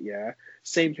with, innit? Yeah.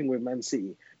 Same thing with Man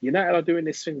City. United are doing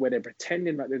this thing where they're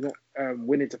pretending that they're not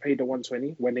willing to pay the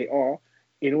 120 when they are,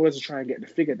 in order to try and get the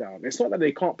figure down. It's not that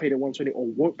they can't pay the 120 or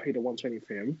won't pay the 120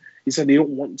 for him. It's that they don't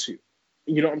want to.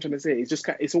 You know what I'm trying to say?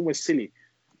 It's almost silly.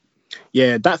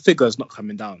 Yeah, that figure is not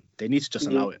coming down. They need to just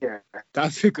allow it. Yeah.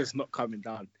 That figure is not coming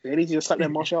down. They need to just slap their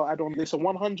Martial add-on. It's a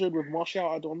 100 with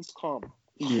Martial add-ons. Calm.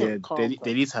 Yeah, Calm,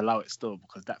 they need to allow it still,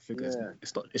 because that figure is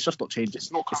it's just not changing.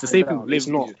 It's not the same thing down. with It's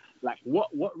Leverkusen. not. Like,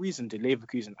 what reason did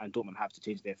Leverkusen and Dortmund have to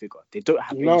change their figure? They don't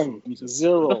have any None. sort of reason.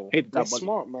 Zero. Just pay They're that money.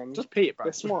 smart, man. Just pay it, bro.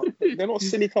 They're smart. They're not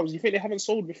silly clubs. You think they haven't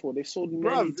sold before? They've sold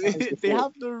many times before. They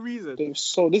have no reason. They've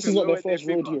sold. This is not their first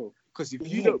rodeo. Because if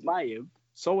you don't buy him,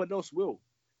 someone else will.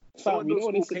 Someone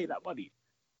else will pay that money.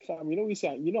 Fam, you know what we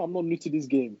say? You know I'm not new to this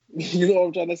game. You know what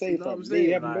I'm trying to say? You know what I'm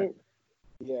saying,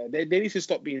 they need to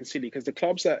stop being silly, because the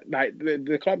clubs that, like,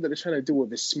 the club that they're trying to deal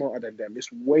with is smarter than them.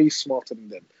 It's way smarter than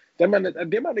them. You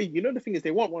know, the thing is,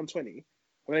 they want 120,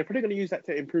 but they're probably going to use that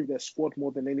to improve their squad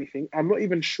more than anything. I'm not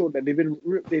even sure that they've been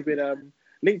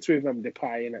linked with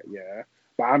Depay in it, yeah.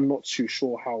 But I'm not too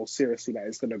sure how seriously that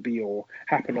is going to be or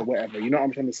happen or whatever. You know what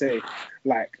I'm trying to say?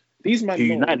 Like, these men,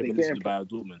 United are by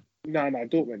Dortmund. No,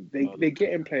 Dortmund. They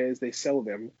get in players, they sell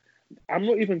them. I'm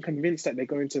not even convinced that they're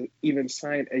going to even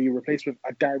sign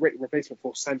a direct replacement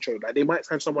for Sancho. Like, they might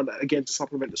sign someone that, again, to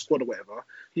supplement the squad or whatever.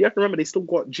 You have to remember, they still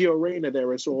got Gio Reyna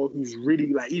there as well, who's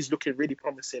really, like, he's looking really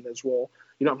promising as well.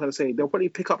 You know what I'm trying to say? They'll probably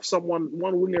pick up one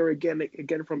winger again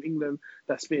from England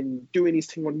that's been doing his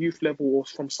thing on youth level or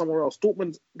from somewhere else.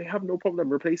 Dortmund, they have no problem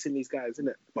replacing these guys,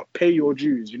 innit? But pay your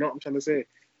dues. You know what I'm trying to say?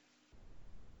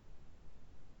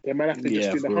 They might have to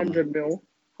just do the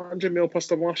 100 mil plus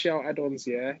the Martial add-ons,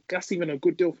 yeah. That's even a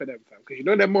good deal for them, fam. Because you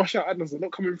know their Martial add-ons are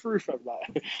not coming through, fam.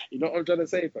 Like, you know what I'm trying to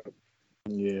say, fam.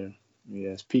 Yeah,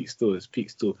 it's peak still.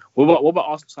 What about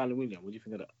Arsenal signing Willian? What do you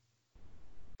think of that?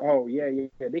 Oh yeah.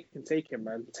 They can take him,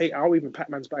 man. I'll even pack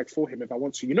man's bag for him if I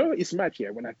want to. You know, it's mad, yeah.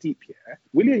 When I deep, yeah.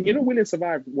 Willian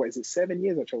survived. What is it? 7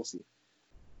 years at Chelsea.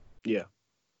 Yeah.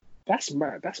 That's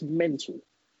mad. That's mental.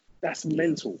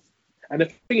 And the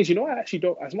thing is, you know, I actually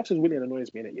don't. As much as Willian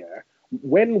annoys me in it, yeah.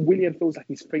 When Willian feels like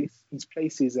his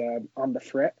place is under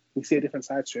threat, we see a different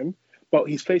side to him. But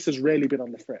his place has rarely been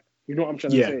under threat. You know what I'm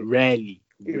trying to say? Yeah, rarely.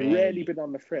 It's rarely been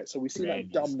under threat. So we see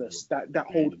that dumbness, that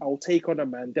whole, I'll take on a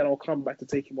man, then I'll come back to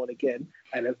take him on again.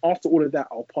 And then after all of that,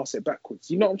 I'll pass it backwards.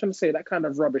 You know what I'm trying to say? That kind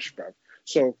of rubbish, bro.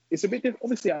 So it's a bit different.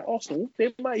 Obviously, at Arsenal,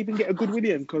 they might even get a good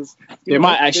Willian, because they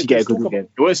might actually get a good Willian.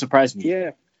 It won't surprise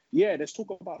me. Yeah, there's talk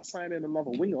about signing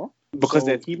another winger. Because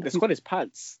the squad is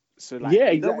pants. So, like,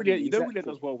 Willian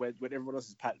does well when everyone else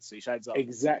is pants, so he shines up.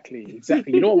 Exactly.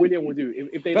 You know what Willian will do?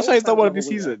 If they That's why he's done well this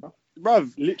season.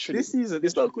 Bruv, literally. This season,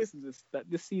 it's not a coincidence that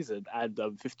this season and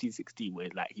 15-16 were,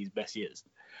 like, his best years.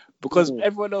 Because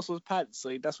everyone else was pants,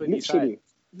 so that's when he signed.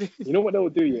 You know what they'll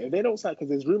do, yeah? If they don't sign, because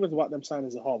there's rumours about them signing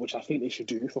Zaha, which I think they should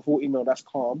do. For 40 mil, that's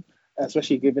calm,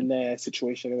 especially given their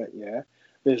situation in it, yeah?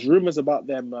 There's rumours about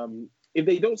them... if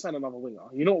they don't sign another winger,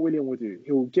 you know what Willian will do?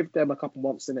 He'll give them a couple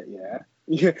months in it,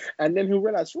 yeah? And then he'll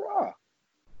realise,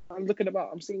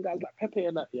 I'm seeing guys like Pepe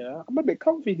and that, yeah? I'm a bit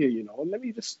comfy here, you know? Let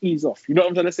me just ease off. You know what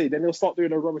I'm trying to say? Then he'll start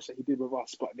doing the rubbish that he did with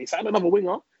us. But they sign another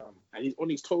winger, and he's on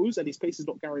his toes, and his pace is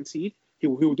not guaranteed.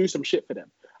 He'll do some shit for them.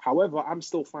 However, I'm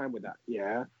still fine with that,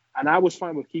 yeah? And I was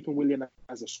fine with keeping Willian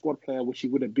as a squad player, which he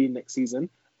would have been next season.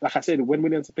 Like I said, when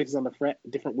Williams places on the threat,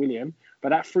 different William. But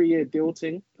that 3-year deal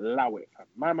thing, allow it, fam.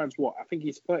 My man's what? I think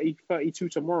he's 30, 32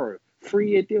 tomorrow.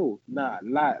 3-year deal? Nah,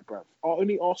 lie it, bruv.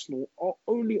 Only Arsenal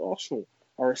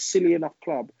are a silly enough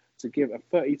club to give a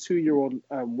 32-year-old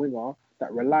winger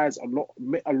that relies a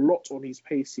lot on his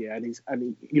pace here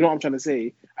and you know what I'm trying to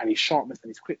say, and his sharpness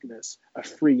and his quickness, a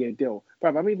 3-year deal.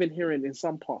 Bruv, I'm even hearing in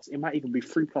some parts it might even be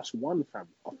 3+1, fam.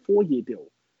 A 4-year deal.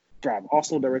 Bruv,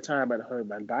 Arsenal, the retirement home,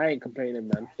 man. But I ain't complaining,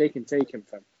 man. They can take him,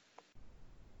 fam.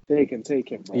 They can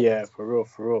take him, bro. Yeah, for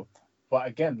real. But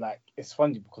again, like, it's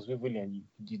funny because with Willian,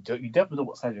 you definitely know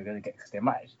what side you're going to get because they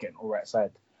might actually get an all right side.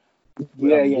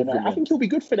 Yeah. No, I think he'll be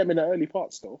good for them in the early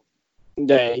parts, though.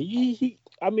 Yeah, he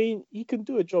can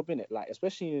do a job in it, like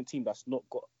especially in a team that's not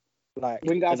got like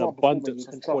when guys an aren't performing, abundance you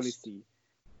can of trust. quality.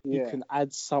 Yeah. You can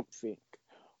add something.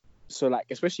 So like,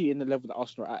 especially in the level that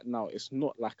Arsenal are at now, it's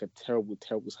not like a terrible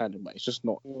signing, but it's just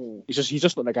not. He's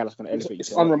just not the guy that's going to elevate.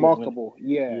 It's unremarkable.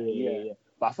 Yeah.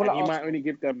 But I feel like he Arsenal might only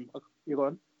give them. You go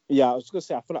on. Yeah, I was gonna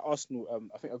say I feel like Arsenal.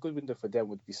 I think a good window for them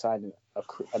would be signing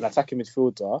an attacking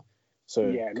midfielder. So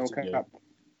yeah, no cap.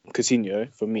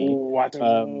 Coutinho for me. Oh, I don't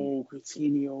know,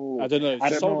 Coutinho. I don't know. I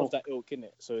don't know. Of that ilk,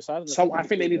 innit? So it's either I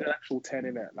think they need an actual 10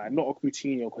 in it, like not a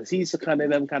Coutinho, because he's the kind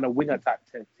of wing attack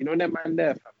 10. You know that man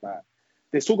there, fam, like.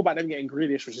 There's talk about them getting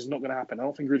Grealish, which is not going to happen. I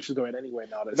don't think Grealish is going anywhere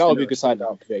now. That would be a good signing.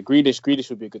 Yeah, Grealish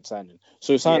would be a good signing.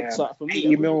 So, so for me,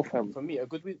 a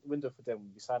good window for them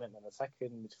would be signing an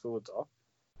attacking midfielder,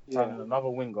 signing another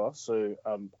winger. So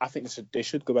I think they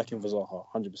should go back in for Zaha,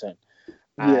 100%.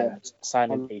 And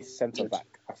signing a centre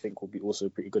back, I think, will be also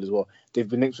pretty good as well. They've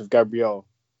been linked with Gabriel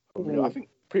from Lille. I think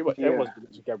pretty much everyone's been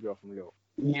linked with Gabriel from Lille.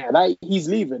 Yeah, he's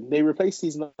leaving. They replaced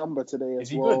his number today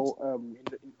as well.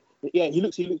 Yeah, he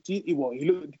looked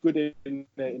good in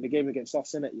the game against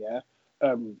us, innit? Yeah.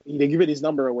 They're giving his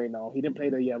number away now. He didn't play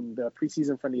the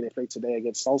preseason friendly they played today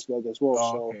against Salzburg as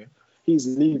well. He's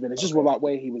leaving. It's just about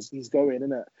where he's going,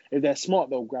 innit? If they're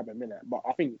smart, they'll grab him, innit? But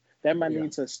I think them man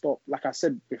need to stop. Like I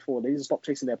said before, they need to stop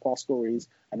chasing their past stories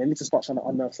and they need to start trying to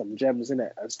unearth some gems,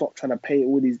 innit? And stop trying to pay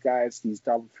all these guys these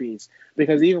dumb fees.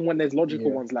 Because even when there's logical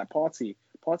ones like Partey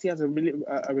has a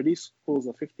release clause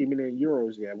of 50 million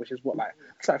euros, which is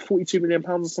it's like 42 million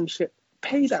pounds or some shit.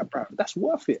 Pay that, bruv. That's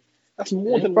worth it. That's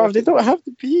more than bruv. They don't have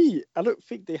to be. I don't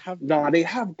think they have. Nah, they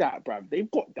have that, bruv.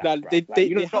 They've got that. They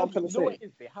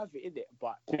have it in it,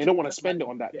 but they don't want to spend it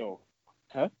on that though.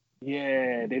 Huh?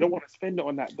 Yeah, they don't want to spend it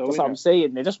on that though. That's what I'm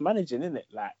saying. They're just managing, innit?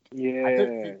 Like, I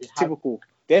don't think typical.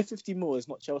 Their 50 mil is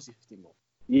not Chelsea 50 mil.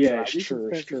 Yeah, it's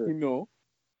true. 50 mil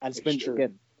and spend it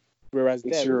again. Whereas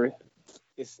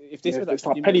if they spend that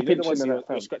 50 penny mil, pinching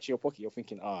you're scratching your pocket. You're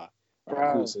thinking,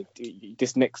 cool, so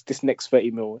this next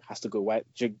 30 mil has to go wide.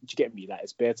 Do you get me? Like,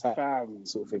 it's bare time,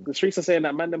 sort of thing. The streets are saying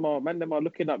that man them are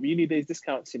looking up uni days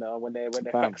discounts, when they're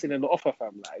faxing in the offer,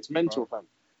 fam. Like, it's mental, fam.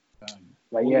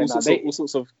 All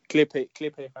sorts of clear pay,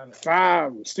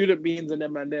 fam. Student beans and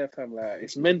them man there, fam. Like,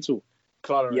 it's mental.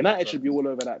 United should be all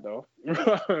over that though.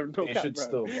 They should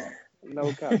still, bro.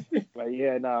 No cap.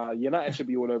 United should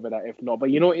be all over that if not. But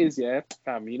you know what it is,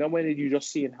 fam. You know when you just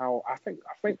seeing how I think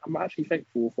I'm actually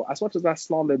thankful for, as much as I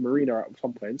slandered Marina at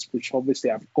some points, which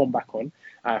obviously I've gone back on,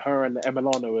 her and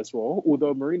Emiliano as well.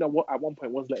 Although Marina at one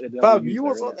point was letting the fam, you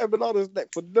was on Emiliano's neck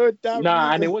for no damn reason.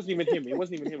 And it wasn't even him. It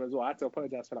wasn't even him as well. I had to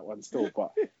apologize for that one still.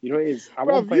 But you know what it is.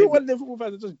 You want Liverpool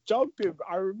fans to just jump him.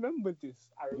 I remember this.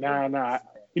 Nah.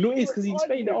 You know what it is, because he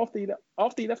explained it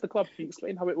after he left the club. He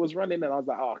explained how it was running, and I was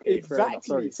like, "Oh, okay,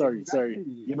 exactly. Sorry.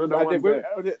 You know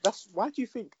that's why do you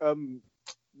think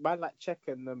man like Czech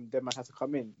and them man had to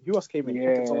come in? Who else came in?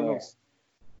 Yeah. Someone else.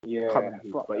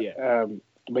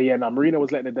 Marina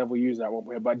was letting the devil use that one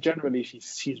point, but generally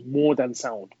she's more than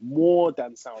sound,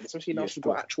 especially now she's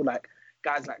got actual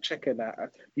guys like Czech and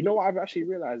that. You know what I've actually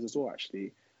realized as well,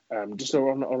 just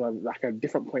on a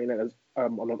different point, on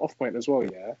an off point as well,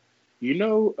 yeah. You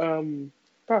know,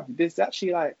 there's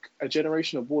actually a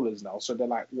generation of ballers now. So they're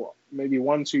maybe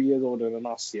 1-2 years older than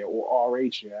us, or our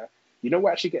age, You know,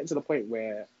 we're actually getting to the point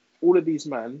where all of these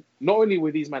men, not only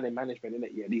with these men in management,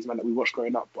 these men that we watched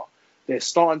growing up, but they're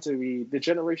starting to be the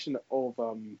generation of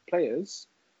players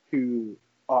who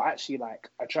are actually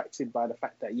attracted by the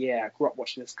fact that I grew up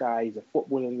watching this guy. He's a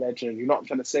footballing legend. You know what I'm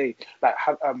trying to say?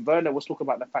 Werner was talking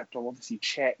about the fact of obviously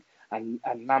Czech and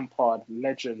Lampard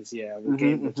legends, the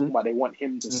game. They're talking about they want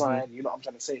him to sign. You know what I'm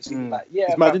trying to say? So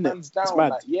it's mad, isn't it? Hands down, it's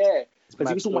mad. Because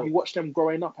he was talking about he watched them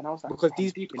growing up, and I was like,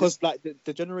 because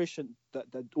the generation that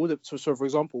all the so for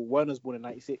example, Werner's born in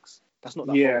 '96. That's not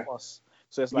that far of us.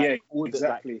 So it's all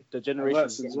the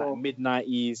generation mid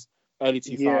 '90s, early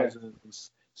 2000s.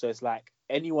 So it's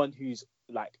anyone who's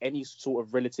any sort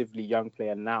of relatively young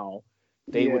player now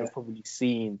they would have probably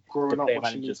seen growing the player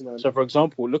managers. So, for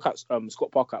example, look at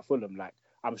Scott Parker at Fulham. Like,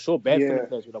 I'm sure Fulham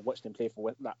players would have watched him play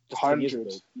for like just 10 years ago.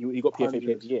 He got PFA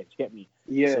Player of the Year. Do you get me?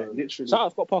 Yeah, so, literally. Shout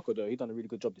out Scott Parker though. He done a really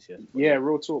good job this year. Yeah,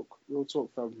 real talk,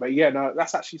 fam. But yeah, no,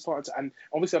 that's actually starting to. And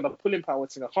obviously on the pulling power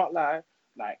thing, I can't lie.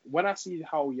 Like when I see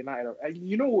how United are, and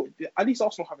you know, at least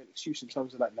Arsenal have an excuse in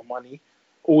terms of like the money.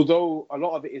 Although a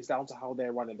lot of it is down to how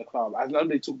they're running the club. I know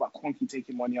they talk about Kroenke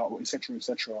taking money out, etc.,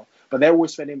 etc. But they're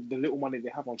always spending the little money they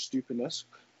have on stupidness.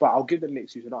 But I'll give them the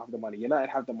excuse. They don't have the money.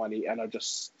 United have the money and are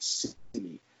just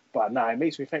silly. But it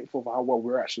makes me thankful for how well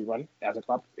we're actually run as a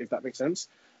club, if that makes sense.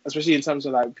 Especially in terms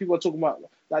of like people are talking about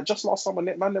like just last summer,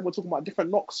 man, they were talking about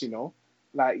different knocks. You know,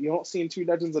 like you're not seeing two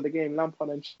legends of the game, Lampard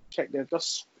and Cech. They're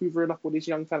just hoovering up all these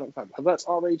young talent, fam. Havertz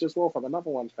our age as well, fam. Another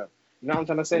one, fam. You know what I'm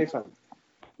trying to say, fam?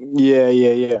 Yeah.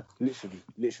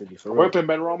 Literally. For real. Hoping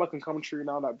Benrahma can come true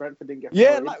now that Brentford didn't get.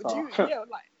 Yeah,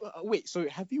 wait. So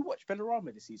have you watched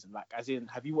Benrahma this season? Like, as in,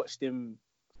 have you watched him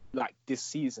like this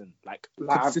season, like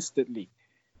consistently?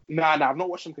 Nah, I've not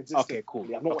watched him consistently. Okay, cool.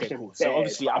 I've not watched him. Cool. So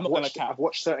obviously, I'm not gonna cap. I've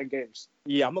watched certain games.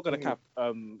 Yeah, I'm not gonna cap.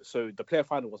 So the player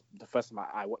final was the first time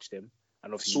I watched him,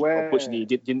 and obviously, unfortunately,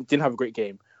 didn't have a great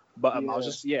game. But I was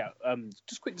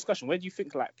just quick discussion. Where do you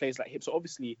think like players like him? So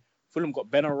obviously, Fulham got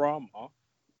Benrahma,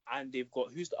 and they've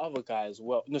got who's the other guy as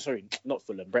well? No, sorry, not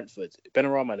Fulham, Brentford.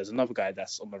 Benrahma. There's another guy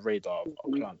that's on the radar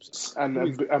of clubs. And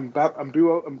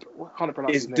Mbuo. What kind of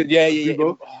pronounce his name?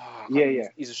 Yeah.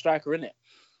 He's a striker, isn't it?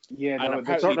 Yeah,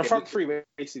 the front three,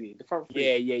 basically. The front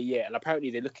three. Yeah. And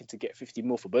apparently they're looking to get 50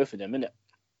 mil for both of them, innit?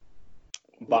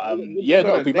 But they're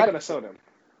going to sell them.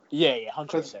 Yeah, 100%.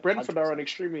 Because Brentford are an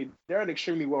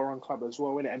extremely well-run club as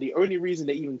well, innit? And the only reason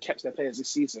they even kept their players this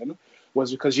season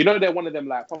was because, you know, they're one of them,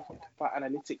 like,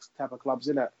 analytics type of clubs,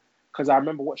 innit? Because I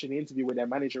remember watching the interview with their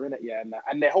manager, innit? Yeah,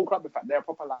 and their whole club, in fact, they're a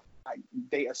proper, like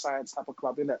data science type of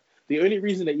club, innit? The only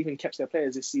reason they even kept their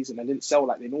players this season and didn't sell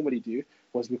like they normally do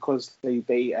was because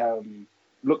they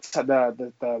looked at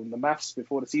the maths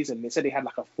before the season. They said they had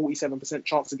like a 47%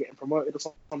 chance of getting promoted or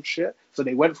some shit. So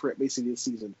they went for it basically this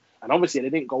season. And obviously they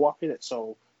didn't go up in it.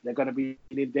 So they're gonna be.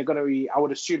 I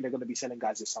would assume they're gonna be selling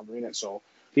guys this summer in it. So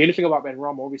the only thing about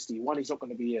Benrahma, obviously, one, he's not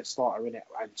gonna be a starter in it,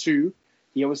 and two,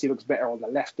 he obviously looks better on the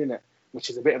left in it, which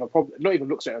is a bit of a problem. Not even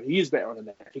looks better. He is better on the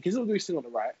left. He can still do his thing on the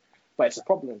right, but it's a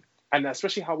problem. And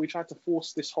especially how we tried to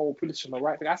force this whole Pulisic on the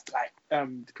right thing. That's like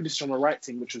the Pulisic on the right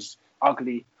thing, which was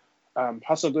ugly.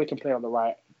 Hassan can play on the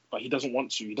right, but he doesn't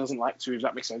want to. He doesn't like to, if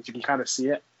that makes sense. You can kind of see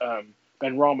it.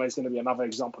 Benrahma is going to be another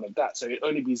example of that. So it'd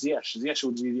only be Ziyech. Ziyech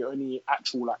would be the only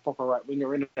actual like proper right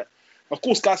winger in it. Of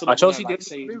course, guys are Chelsea didn't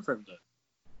say room for him though.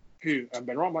 Who?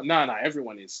 Benrahma? Nah,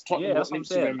 everyone is. Tottenham that's what I'm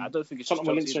saying. I don't think it's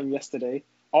Tottenham linked to him yesterday.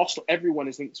 Arsenal, everyone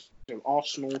is linked to him.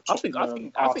 Arsenal,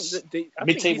 Tottenham, I think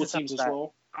mid-table teams as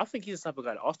well. I think he's the type of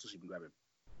guy that Arsenal should be grabbing.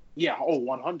 Yeah,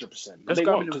 100%. They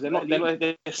won't because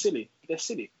they're silly. They're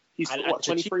silly. He's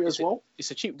 23 as well. It's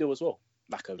a cheap deal as well,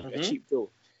 like a cheap deal.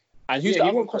 And who's the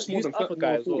other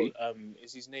guy as well?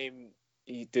 Is his name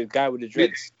the guy with the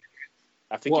dreads?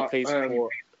 I think he plays for.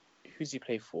 Who's he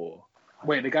play for?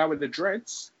 Wait, the guy with the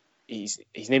dreads? His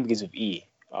name begins with E.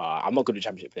 I'm not good at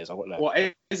championship players. I've got like.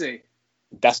 What, Eze?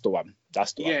 That's the one.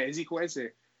 Yeah, Ezekiel Eze.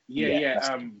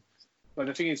 Yeah. But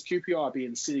the thing is, QPR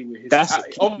being silly with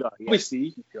his.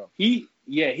 Obviously,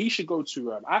 he should go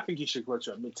to. I think he should go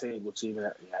to a mid-table team.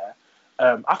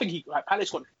 Yeah. I think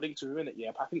Palace got linked to him in it.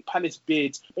 Yeah, but I think Palace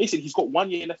bid. Basically, he's got 1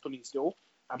 year left on his deal,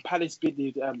 and Palace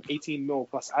bid 18 mil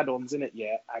plus add-ons in it.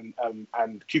 Yeah, and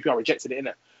QPR rejected it in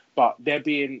it. But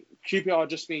QPR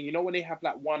just being, you know, when they have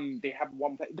one. The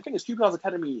thing is, QPR's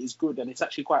academy is good, and it's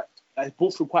actually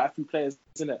brought through quite a few players,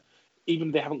 isn't it? Even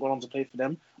if they haven't gone on to play for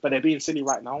them, but they're being silly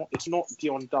right now. It's not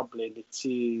Dion Dublin. It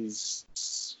is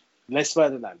Les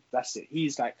Ferdinand. That's it.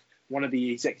 He's like one of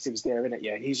the executives there, innit?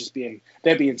 Yeah,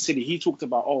 they're being silly. He talked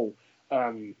about, you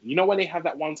know, when they have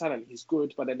that one talent, he's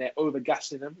good, but then they're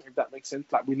over-gassing him, if that makes sense.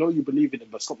 Like, we know you believe in him,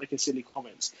 but stop making silly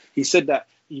comments. He said that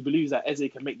he believes that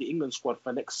Eze can make the England squad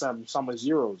for next summer's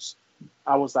Euros.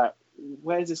 I was like,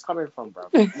 where is this coming from, bro?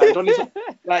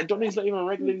 Donny's not even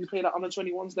regularly playing at under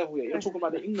 21s level yet. You're talking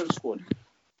about the England squad.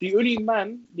 The only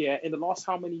man, in the last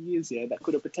how many years, that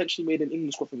could have potentially made an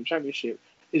England squad from the Championship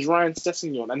is Ryan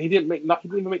Sessegnon, and he didn't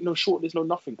even make no shortlist, no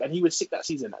nothing, and he was sick that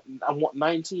season. And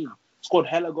 19 scored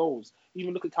hella goals.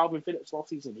 Even look at Calvin Phillips last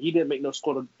season; he didn't make no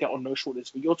squad or get on no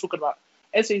shortlist. But you're talking about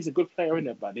Eze is a good player in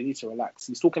it, but they need to relax.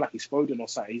 He's talking like he's Foden or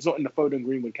something. He's not in the Foden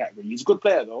Greenwood category. He's a good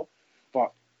player though,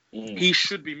 but he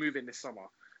should be moving this summer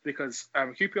because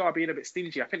QPR being a bit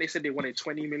stingy. I think they said they wanted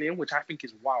 20 million, which I think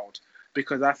is wild.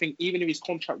 because I think even if his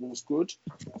contract was good,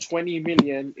 20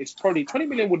 million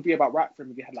would be about right for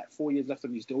him if he had like 4 years left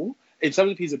on his deal. In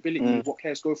terms of his ability, what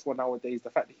players go for nowadays, the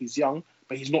fact that he's young,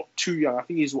 but he's not too young. I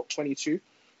think he's 22.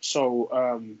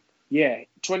 So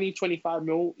 25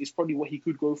 mil is probably what he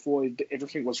could go for if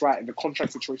everything was right and the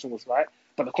contract situation was right.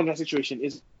 But the contract situation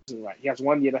isn't right. He has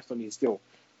 1 year left on his deal.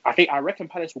 I reckon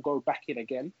Palace will go back in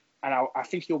again, and I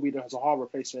think he'll be the Zaha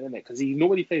replacement in it because he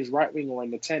normally plays right wing or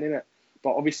in the 10 in it.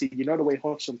 But obviously, you know the way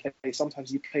Hodgson plays. Sometimes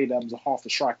he play them as a half to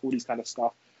strike, all these kind of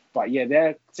stuff. But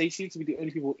yeah, they seem to be the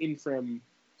only people in for him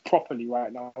properly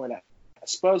right now.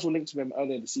 Spurs were linked to him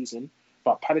earlier in the season,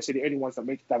 but Palace are the only ones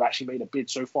that have actually made a bid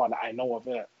so far that I know of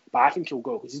it. But I think he'll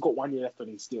go because he's got 1 year left on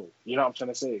his deal. You know what I'm trying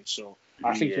to say? So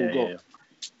I think he'll go.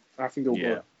 I think he'll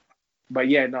go. But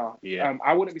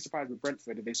I wouldn't be surprised with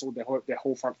Brentford if they sold their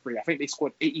whole front three. I think they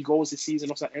scored 80 goals this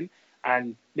season or something,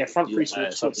 and their front three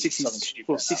scored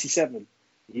 67.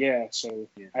 Yeah, so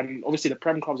and obviously the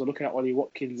Prem clubs are looking at Ollie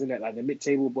Watkins in it, like the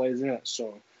mid-table boys in it.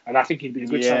 So, and I think he'd be a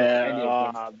good signing for any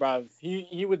of them. Bruv,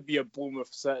 he would be a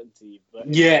Bournemouth certainty. But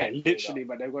literally,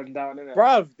 but they're going down in it.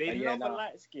 Bruv, they love a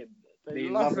light skin. They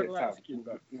love it, light skin,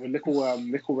 with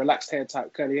little relaxed hair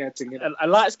type, curly hair thing. A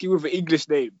light skin with an English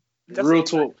name. Real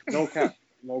talk, no cap.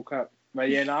 But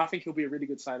I think he'll be a really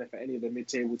good signing for any of the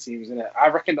mid-table teams, innit? I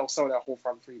reckon they'll sell their whole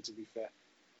front three, to be fair.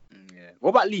 Yeah. What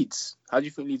about Leeds? How do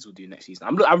you think Leeds will do next season?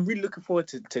 I'm really looking forward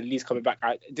to Leeds coming back.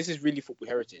 This is really football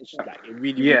heritage. Like it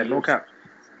really. No cap.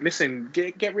 Listen,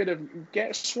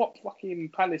 get swap fucking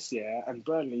Palace, and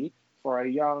Burnley for a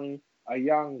young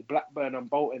Blackburn and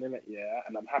Bolton in it,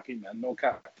 and I'm happy, man. No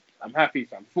cap. I'm happy,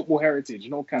 fam. Football heritage,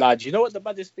 no cap. Nah, do you know what the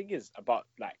baddest thing is about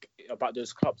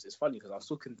those clubs? It's funny because I was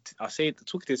talking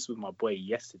this with my boy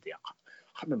yesterday. I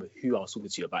can't remember who I was talking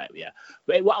to you about it,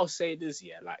 But what I was saying is,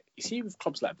 like you see with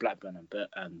clubs like Blackburn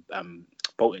and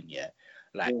Bolton,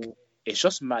 it's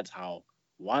just mad how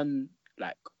one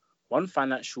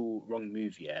financial wrong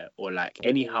move, or like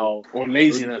anyhow or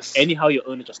laziness, anyhow your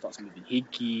owner just starts moving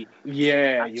Hickey,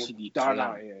 actually done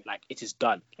out here. Like it is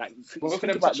done. Like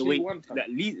think about the way that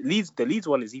the Leeds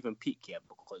one is even peak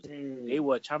because they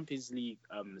were Champions League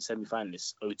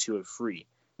semi-finalists 02-03,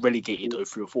 relegated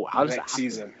 03-04. How does that happen?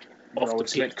 Season,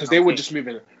 because they were just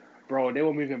moving. Bro, they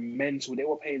were moving mental. They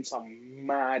were paying some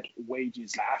mad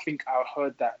wages. Like I think I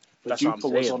heard that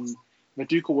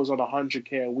Maduka was on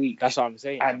 100k a week. That's what I'm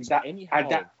saying. And at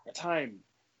that time,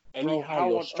 anyhow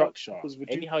your club structure off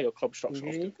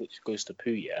the pitch goes to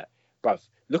poo, bruv.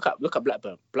 Look at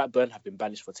Blackburn. Blackburn have been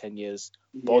banished for 10 years.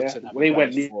 Bolton they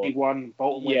went League One.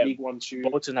 Bolton went League 1 too.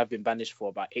 Bolton have been banished for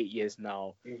about 8 years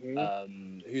now.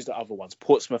 Who's the other ones?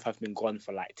 Portsmouth have been gone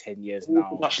for like 10 years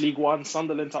now. Touch League 1.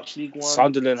 Sunderland touch League 1.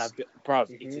 Sunderland have been, bruv.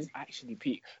 It is actually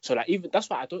peak. So like even that's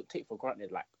why I don't take for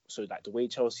granted like the way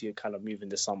Chelsea are kind of moving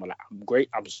this summer. Like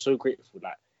I'm so grateful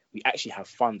that we actually have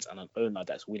funds and an owner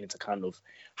that's willing to kind of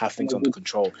have things under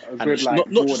control. A good not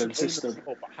just system,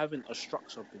 but having a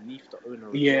structure beneath the owner.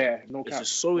 It's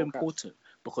just so important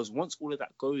because once all of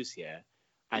that goes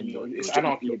and it's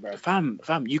anarchy, bro. Fam,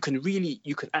 you can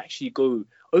actually go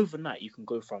overnight. You can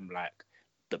go from like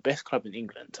the best club in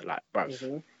England to like,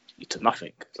 bruv, to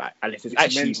nothing. Like, and it's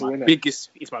actually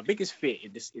my biggest fear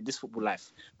in this football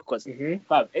life because,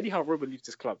 fam, anyhow Roma leaves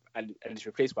this club and it's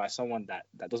replaced by someone that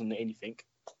doesn't know anything.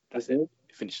 That's it.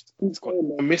 Finished. It's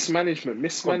gone. Mismanagement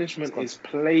is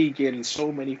plaguing so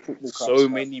many football clubs. So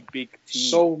many big teams.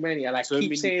 So many. And I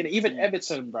keep saying, even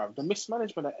Everton, bro. The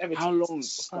mismanagement at Everton. How long?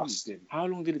 Disgusting. How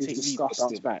long did it take Leeds to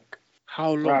bounce back?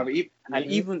 How long? And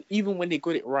even when they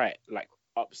got it right, like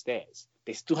upstairs,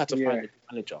 they still had to find a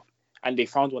manager, and they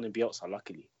found one in Bielsa.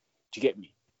 Luckily, do you get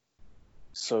me?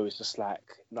 So it's just like,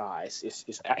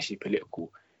 it's actually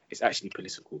political. It's actually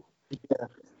political.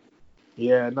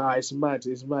 It's mad.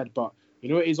 It's mad. But you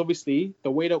know, it is obviously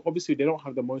the way that obviously they don't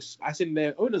have the most. I think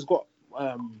their owner's got,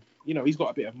 he's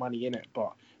got a bit of money in it,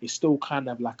 but it's still kind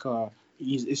of like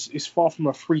it's far from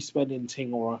a free spending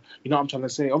thing or you know what I'm trying to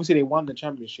say. Obviously, they won the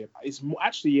championship. It's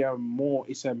actually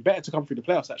it's better to come through the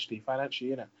playoffs actually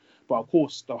financially, innit? But of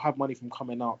course, they'll have money from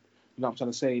coming up. You know what I'm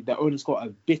trying to say? The owner's got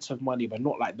a bit of money, but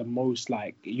not like the most,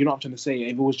 like, you know what I'm trying to say?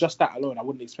 If it was just that alone, I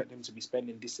wouldn't expect them to be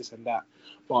spending this and that.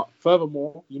 But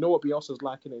furthermore, you know what Bielsa's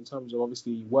like in terms of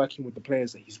obviously working with the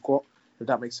players that he's got, if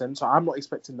that makes sense. So I'm not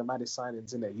expecting the maddest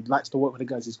signings in it. He likes to work with the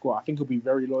guys he's got. I think he'll be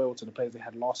very loyal to the players they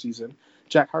had last season.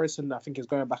 Jack Harrison, I think, is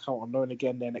going back out on loan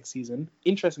again there next season.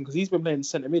 Interesting, because he's been playing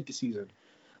centre mid this season.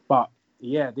 But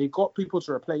yeah, they got people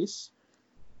to replace.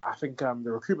 I think the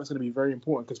recruitment's going to be very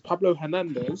important because Pablo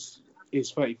Hernandez is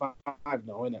 35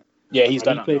 now, isn't it? Yeah, he's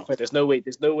done it. There's no way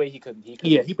he can.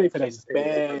 Yeah, he played for the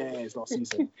Bears last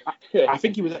season. I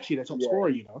think he was actually their top scorer,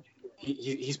 you know.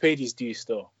 He's paid his dues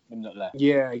still. I'm not lying.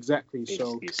 Yeah, exactly.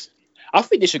 So I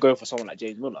think they should go for someone like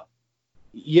James Milner.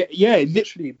 Yeah,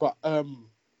 literally. But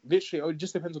literally, it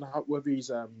just depends on whether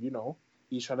he's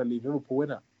he's trying to leave Liverpool,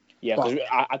 innit? Yeah, because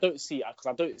I don't see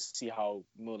how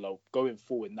Milner going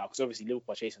forward now, because obviously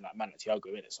Liverpool are chasing that man at Thiago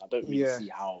in it, so I don't really see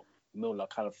how Milner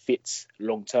kind of fits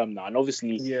long term now. And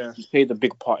obviously he's played a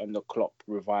big part in the Klopp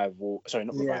revival. Sorry,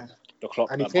 not revival. The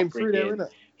Klopp, and he came through there, innit?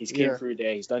 He's came through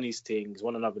there. He's done his thing. He's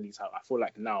won another league title. I feel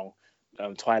like now,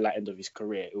 twilight end of his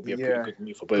career, it will be a pretty good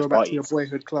move for both parties. To your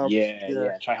boyhood club.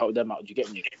 Yeah. Try help them out. Do you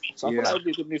get me? So I feel like it would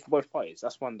be a good move for both parties.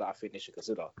 That's one that I think they should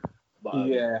consider. But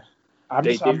the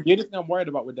only thing I'm worried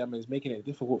about with them is making it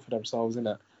difficult for themselves,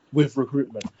 innit? With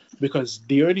recruitment, because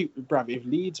if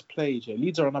Leeds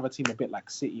Leeds are another team a bit like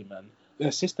City, man.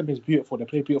 Their system is beautiful. They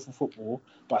play beautiful football,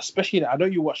 but especially I know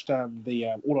you watched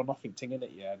the All or Nothing thing,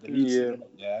 innit? Yeah, the Leeds thing,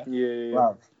 innit? Yeah.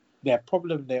 Wow. Their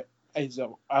problem there is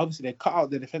obviously they cut out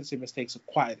the defensive mistakes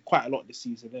quite a lot this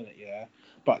season, innit? Yeah.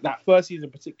 But that first season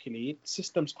particularly,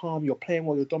 system's calm. You're playing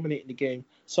well. You're dominating the game.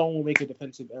 Someone will make a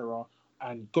defensive error.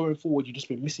 And going forward, you've just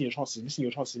been missing your chances.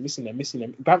 Missing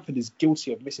them. Bamford is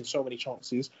guilty of missing so many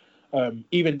chances.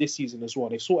 Even this season as well.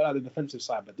 They sorted out the defensive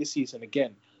side, but this season,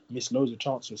 again, missed loads of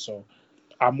chances. So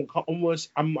I'm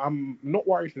not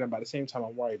worried for them, but at the same time,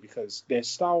 I'm worried because their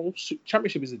style,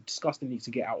 Championship is a disgusting league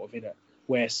to get out of, innit?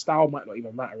 Where style might not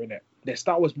even matter, innit? Their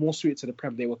style was more suited to the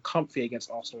Prem. They were comfy against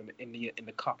Arsenal in the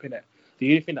Cup, innit? The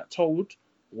only thing that told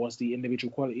was the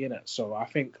individual quality in it. So I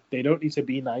think they don't need to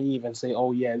be naive and say,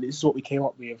 oh yeah, this is what we came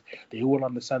up with. They all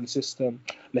understand the system.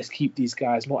 Let's keep these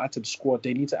guys, not add to the squad.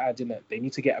 They need to add in it. They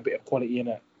need to get a bit of quality in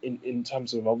it in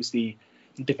terms of obviously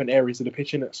different areas of the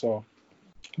pitch in it. So,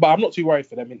 but I'm not too worried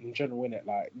for them in general in it.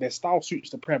 Like their style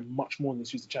suits the Prem much more than it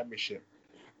suits the Championship.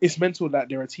 It's mental that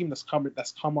they're a team that's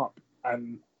come up,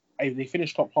 and if they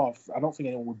finish top half, I don't think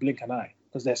anyone would blink an eye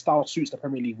because their style suits the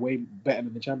Premier League way better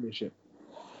than the Championship.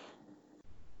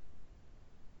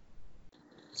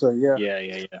 So yeah.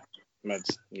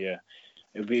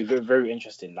 It'll be very, very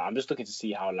interesting. I'm just looking to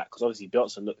see how, because obviously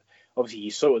Bielsa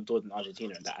he's so adored in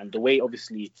Argentina and the way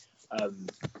obviously,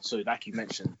 so like you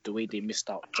mentioned, the way they missed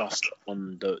out just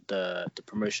on the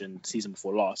promotion the season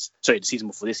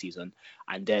before this season,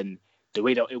 and then the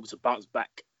way they were able to bounce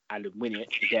back and win it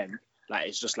again,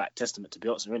 it's just testament to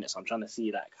Bielsa in it. So I'm trying to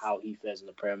see how he fares in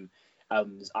the Prem. I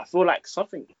feel like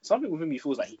something within me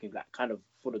feels like he can kind of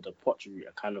follow the Poch route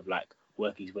and kind of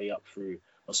work his way up through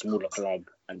a smaller club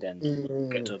and then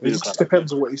get to a bigger club. It just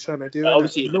depends on what he's trying to do.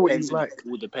 Obviously, you know what he's like. It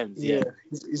all depends. Yeah,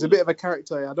 he's a bit of a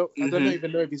character. I don't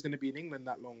even know if he's going to be in England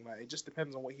that long. It just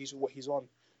depends on what he's on.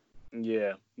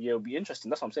 Yeah, it'll be interesting.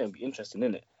 That's what I'm saying. It'll be interesting,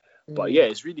 isn't it? But yeah,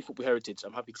 it's really football heritage.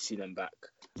 I'm happy to see them back.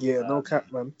 Yeah, no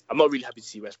cap, man. I'm not really happy to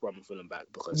see West Brom and Fulham back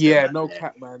because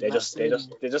cap, man. They just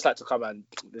like to come and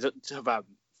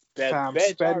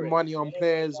spend money on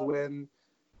players when.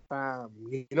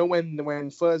 You know when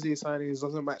Thursday signings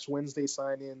doesn't match Wednesday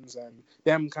signings and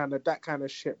that kind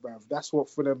of shit, bruv. That's what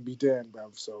Fulham be doing,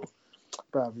 bruv. So,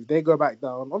 bruv, if they go back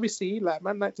down, obviously,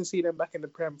 man, like to see them back in the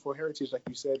Prem for heritage, like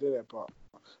you said, but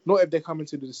not if they're coming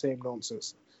to do the same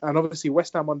nonsense. And obviously,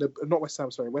 West Brom under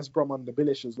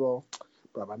Bilish as well.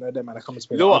 Bruv, I know them, man. I come and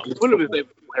spend. You know what? Fulham is their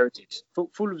football heritage.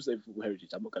 Fulham's their football heritage.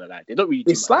 I'm not gonna lie. They don't really.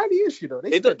 It's slightly issue though.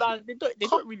 They don't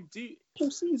really do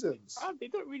full seasons. They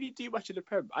don't really do much in the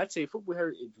Prem. I'd say football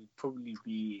heritage would probably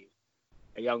be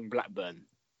a young Blackburn.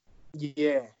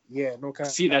 Yeah, no kind.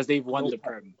 Seen as they've won the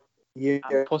Prem. Yeah,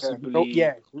 and possibly.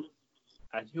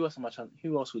 And who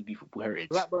else would be football heritage?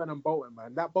 Blackburn and Bolton,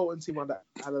 man. That Bolton team on that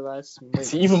Allardyce.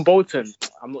 See, even Bolton,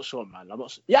 I'm not sure, man. I'm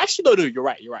not sure. Yeah, actually, no, you're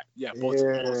right. Yeah,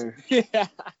 Bolton. Yeah,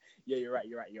 you're right.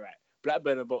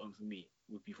 Blackburn and Bolton for me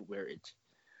would be football heritage.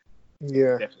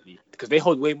 Yeah, definitely, because they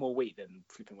hold way more weight than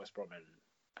flipping West Brom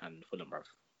and Fulham, bruv.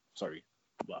 Sorry,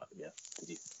 but yeah,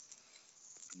 it's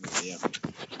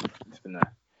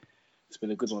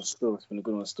been a good one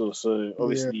still. So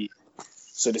obviously,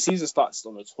 so the season starts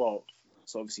on the 12th.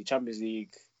 So obviously, Champions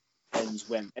League ends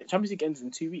when? Champions League ends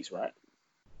in 2 weeks, right?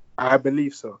 I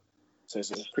believe so. So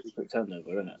it's a pretty quick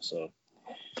turnover, isn't it? So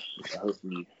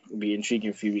hopefully it'll be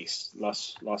intriguing few weeks.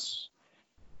 Last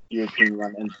European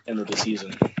run, end of the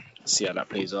season. See how that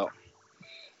plays out.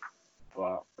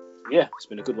 But yeah, it's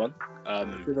been a good one.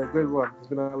 It's been a good one. It's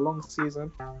been a long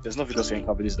season. There's nothing else we ain't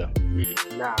covered, is there? Really?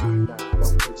 Nah, I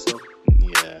don't think so.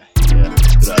 Yeah.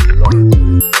 It's been a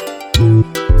long.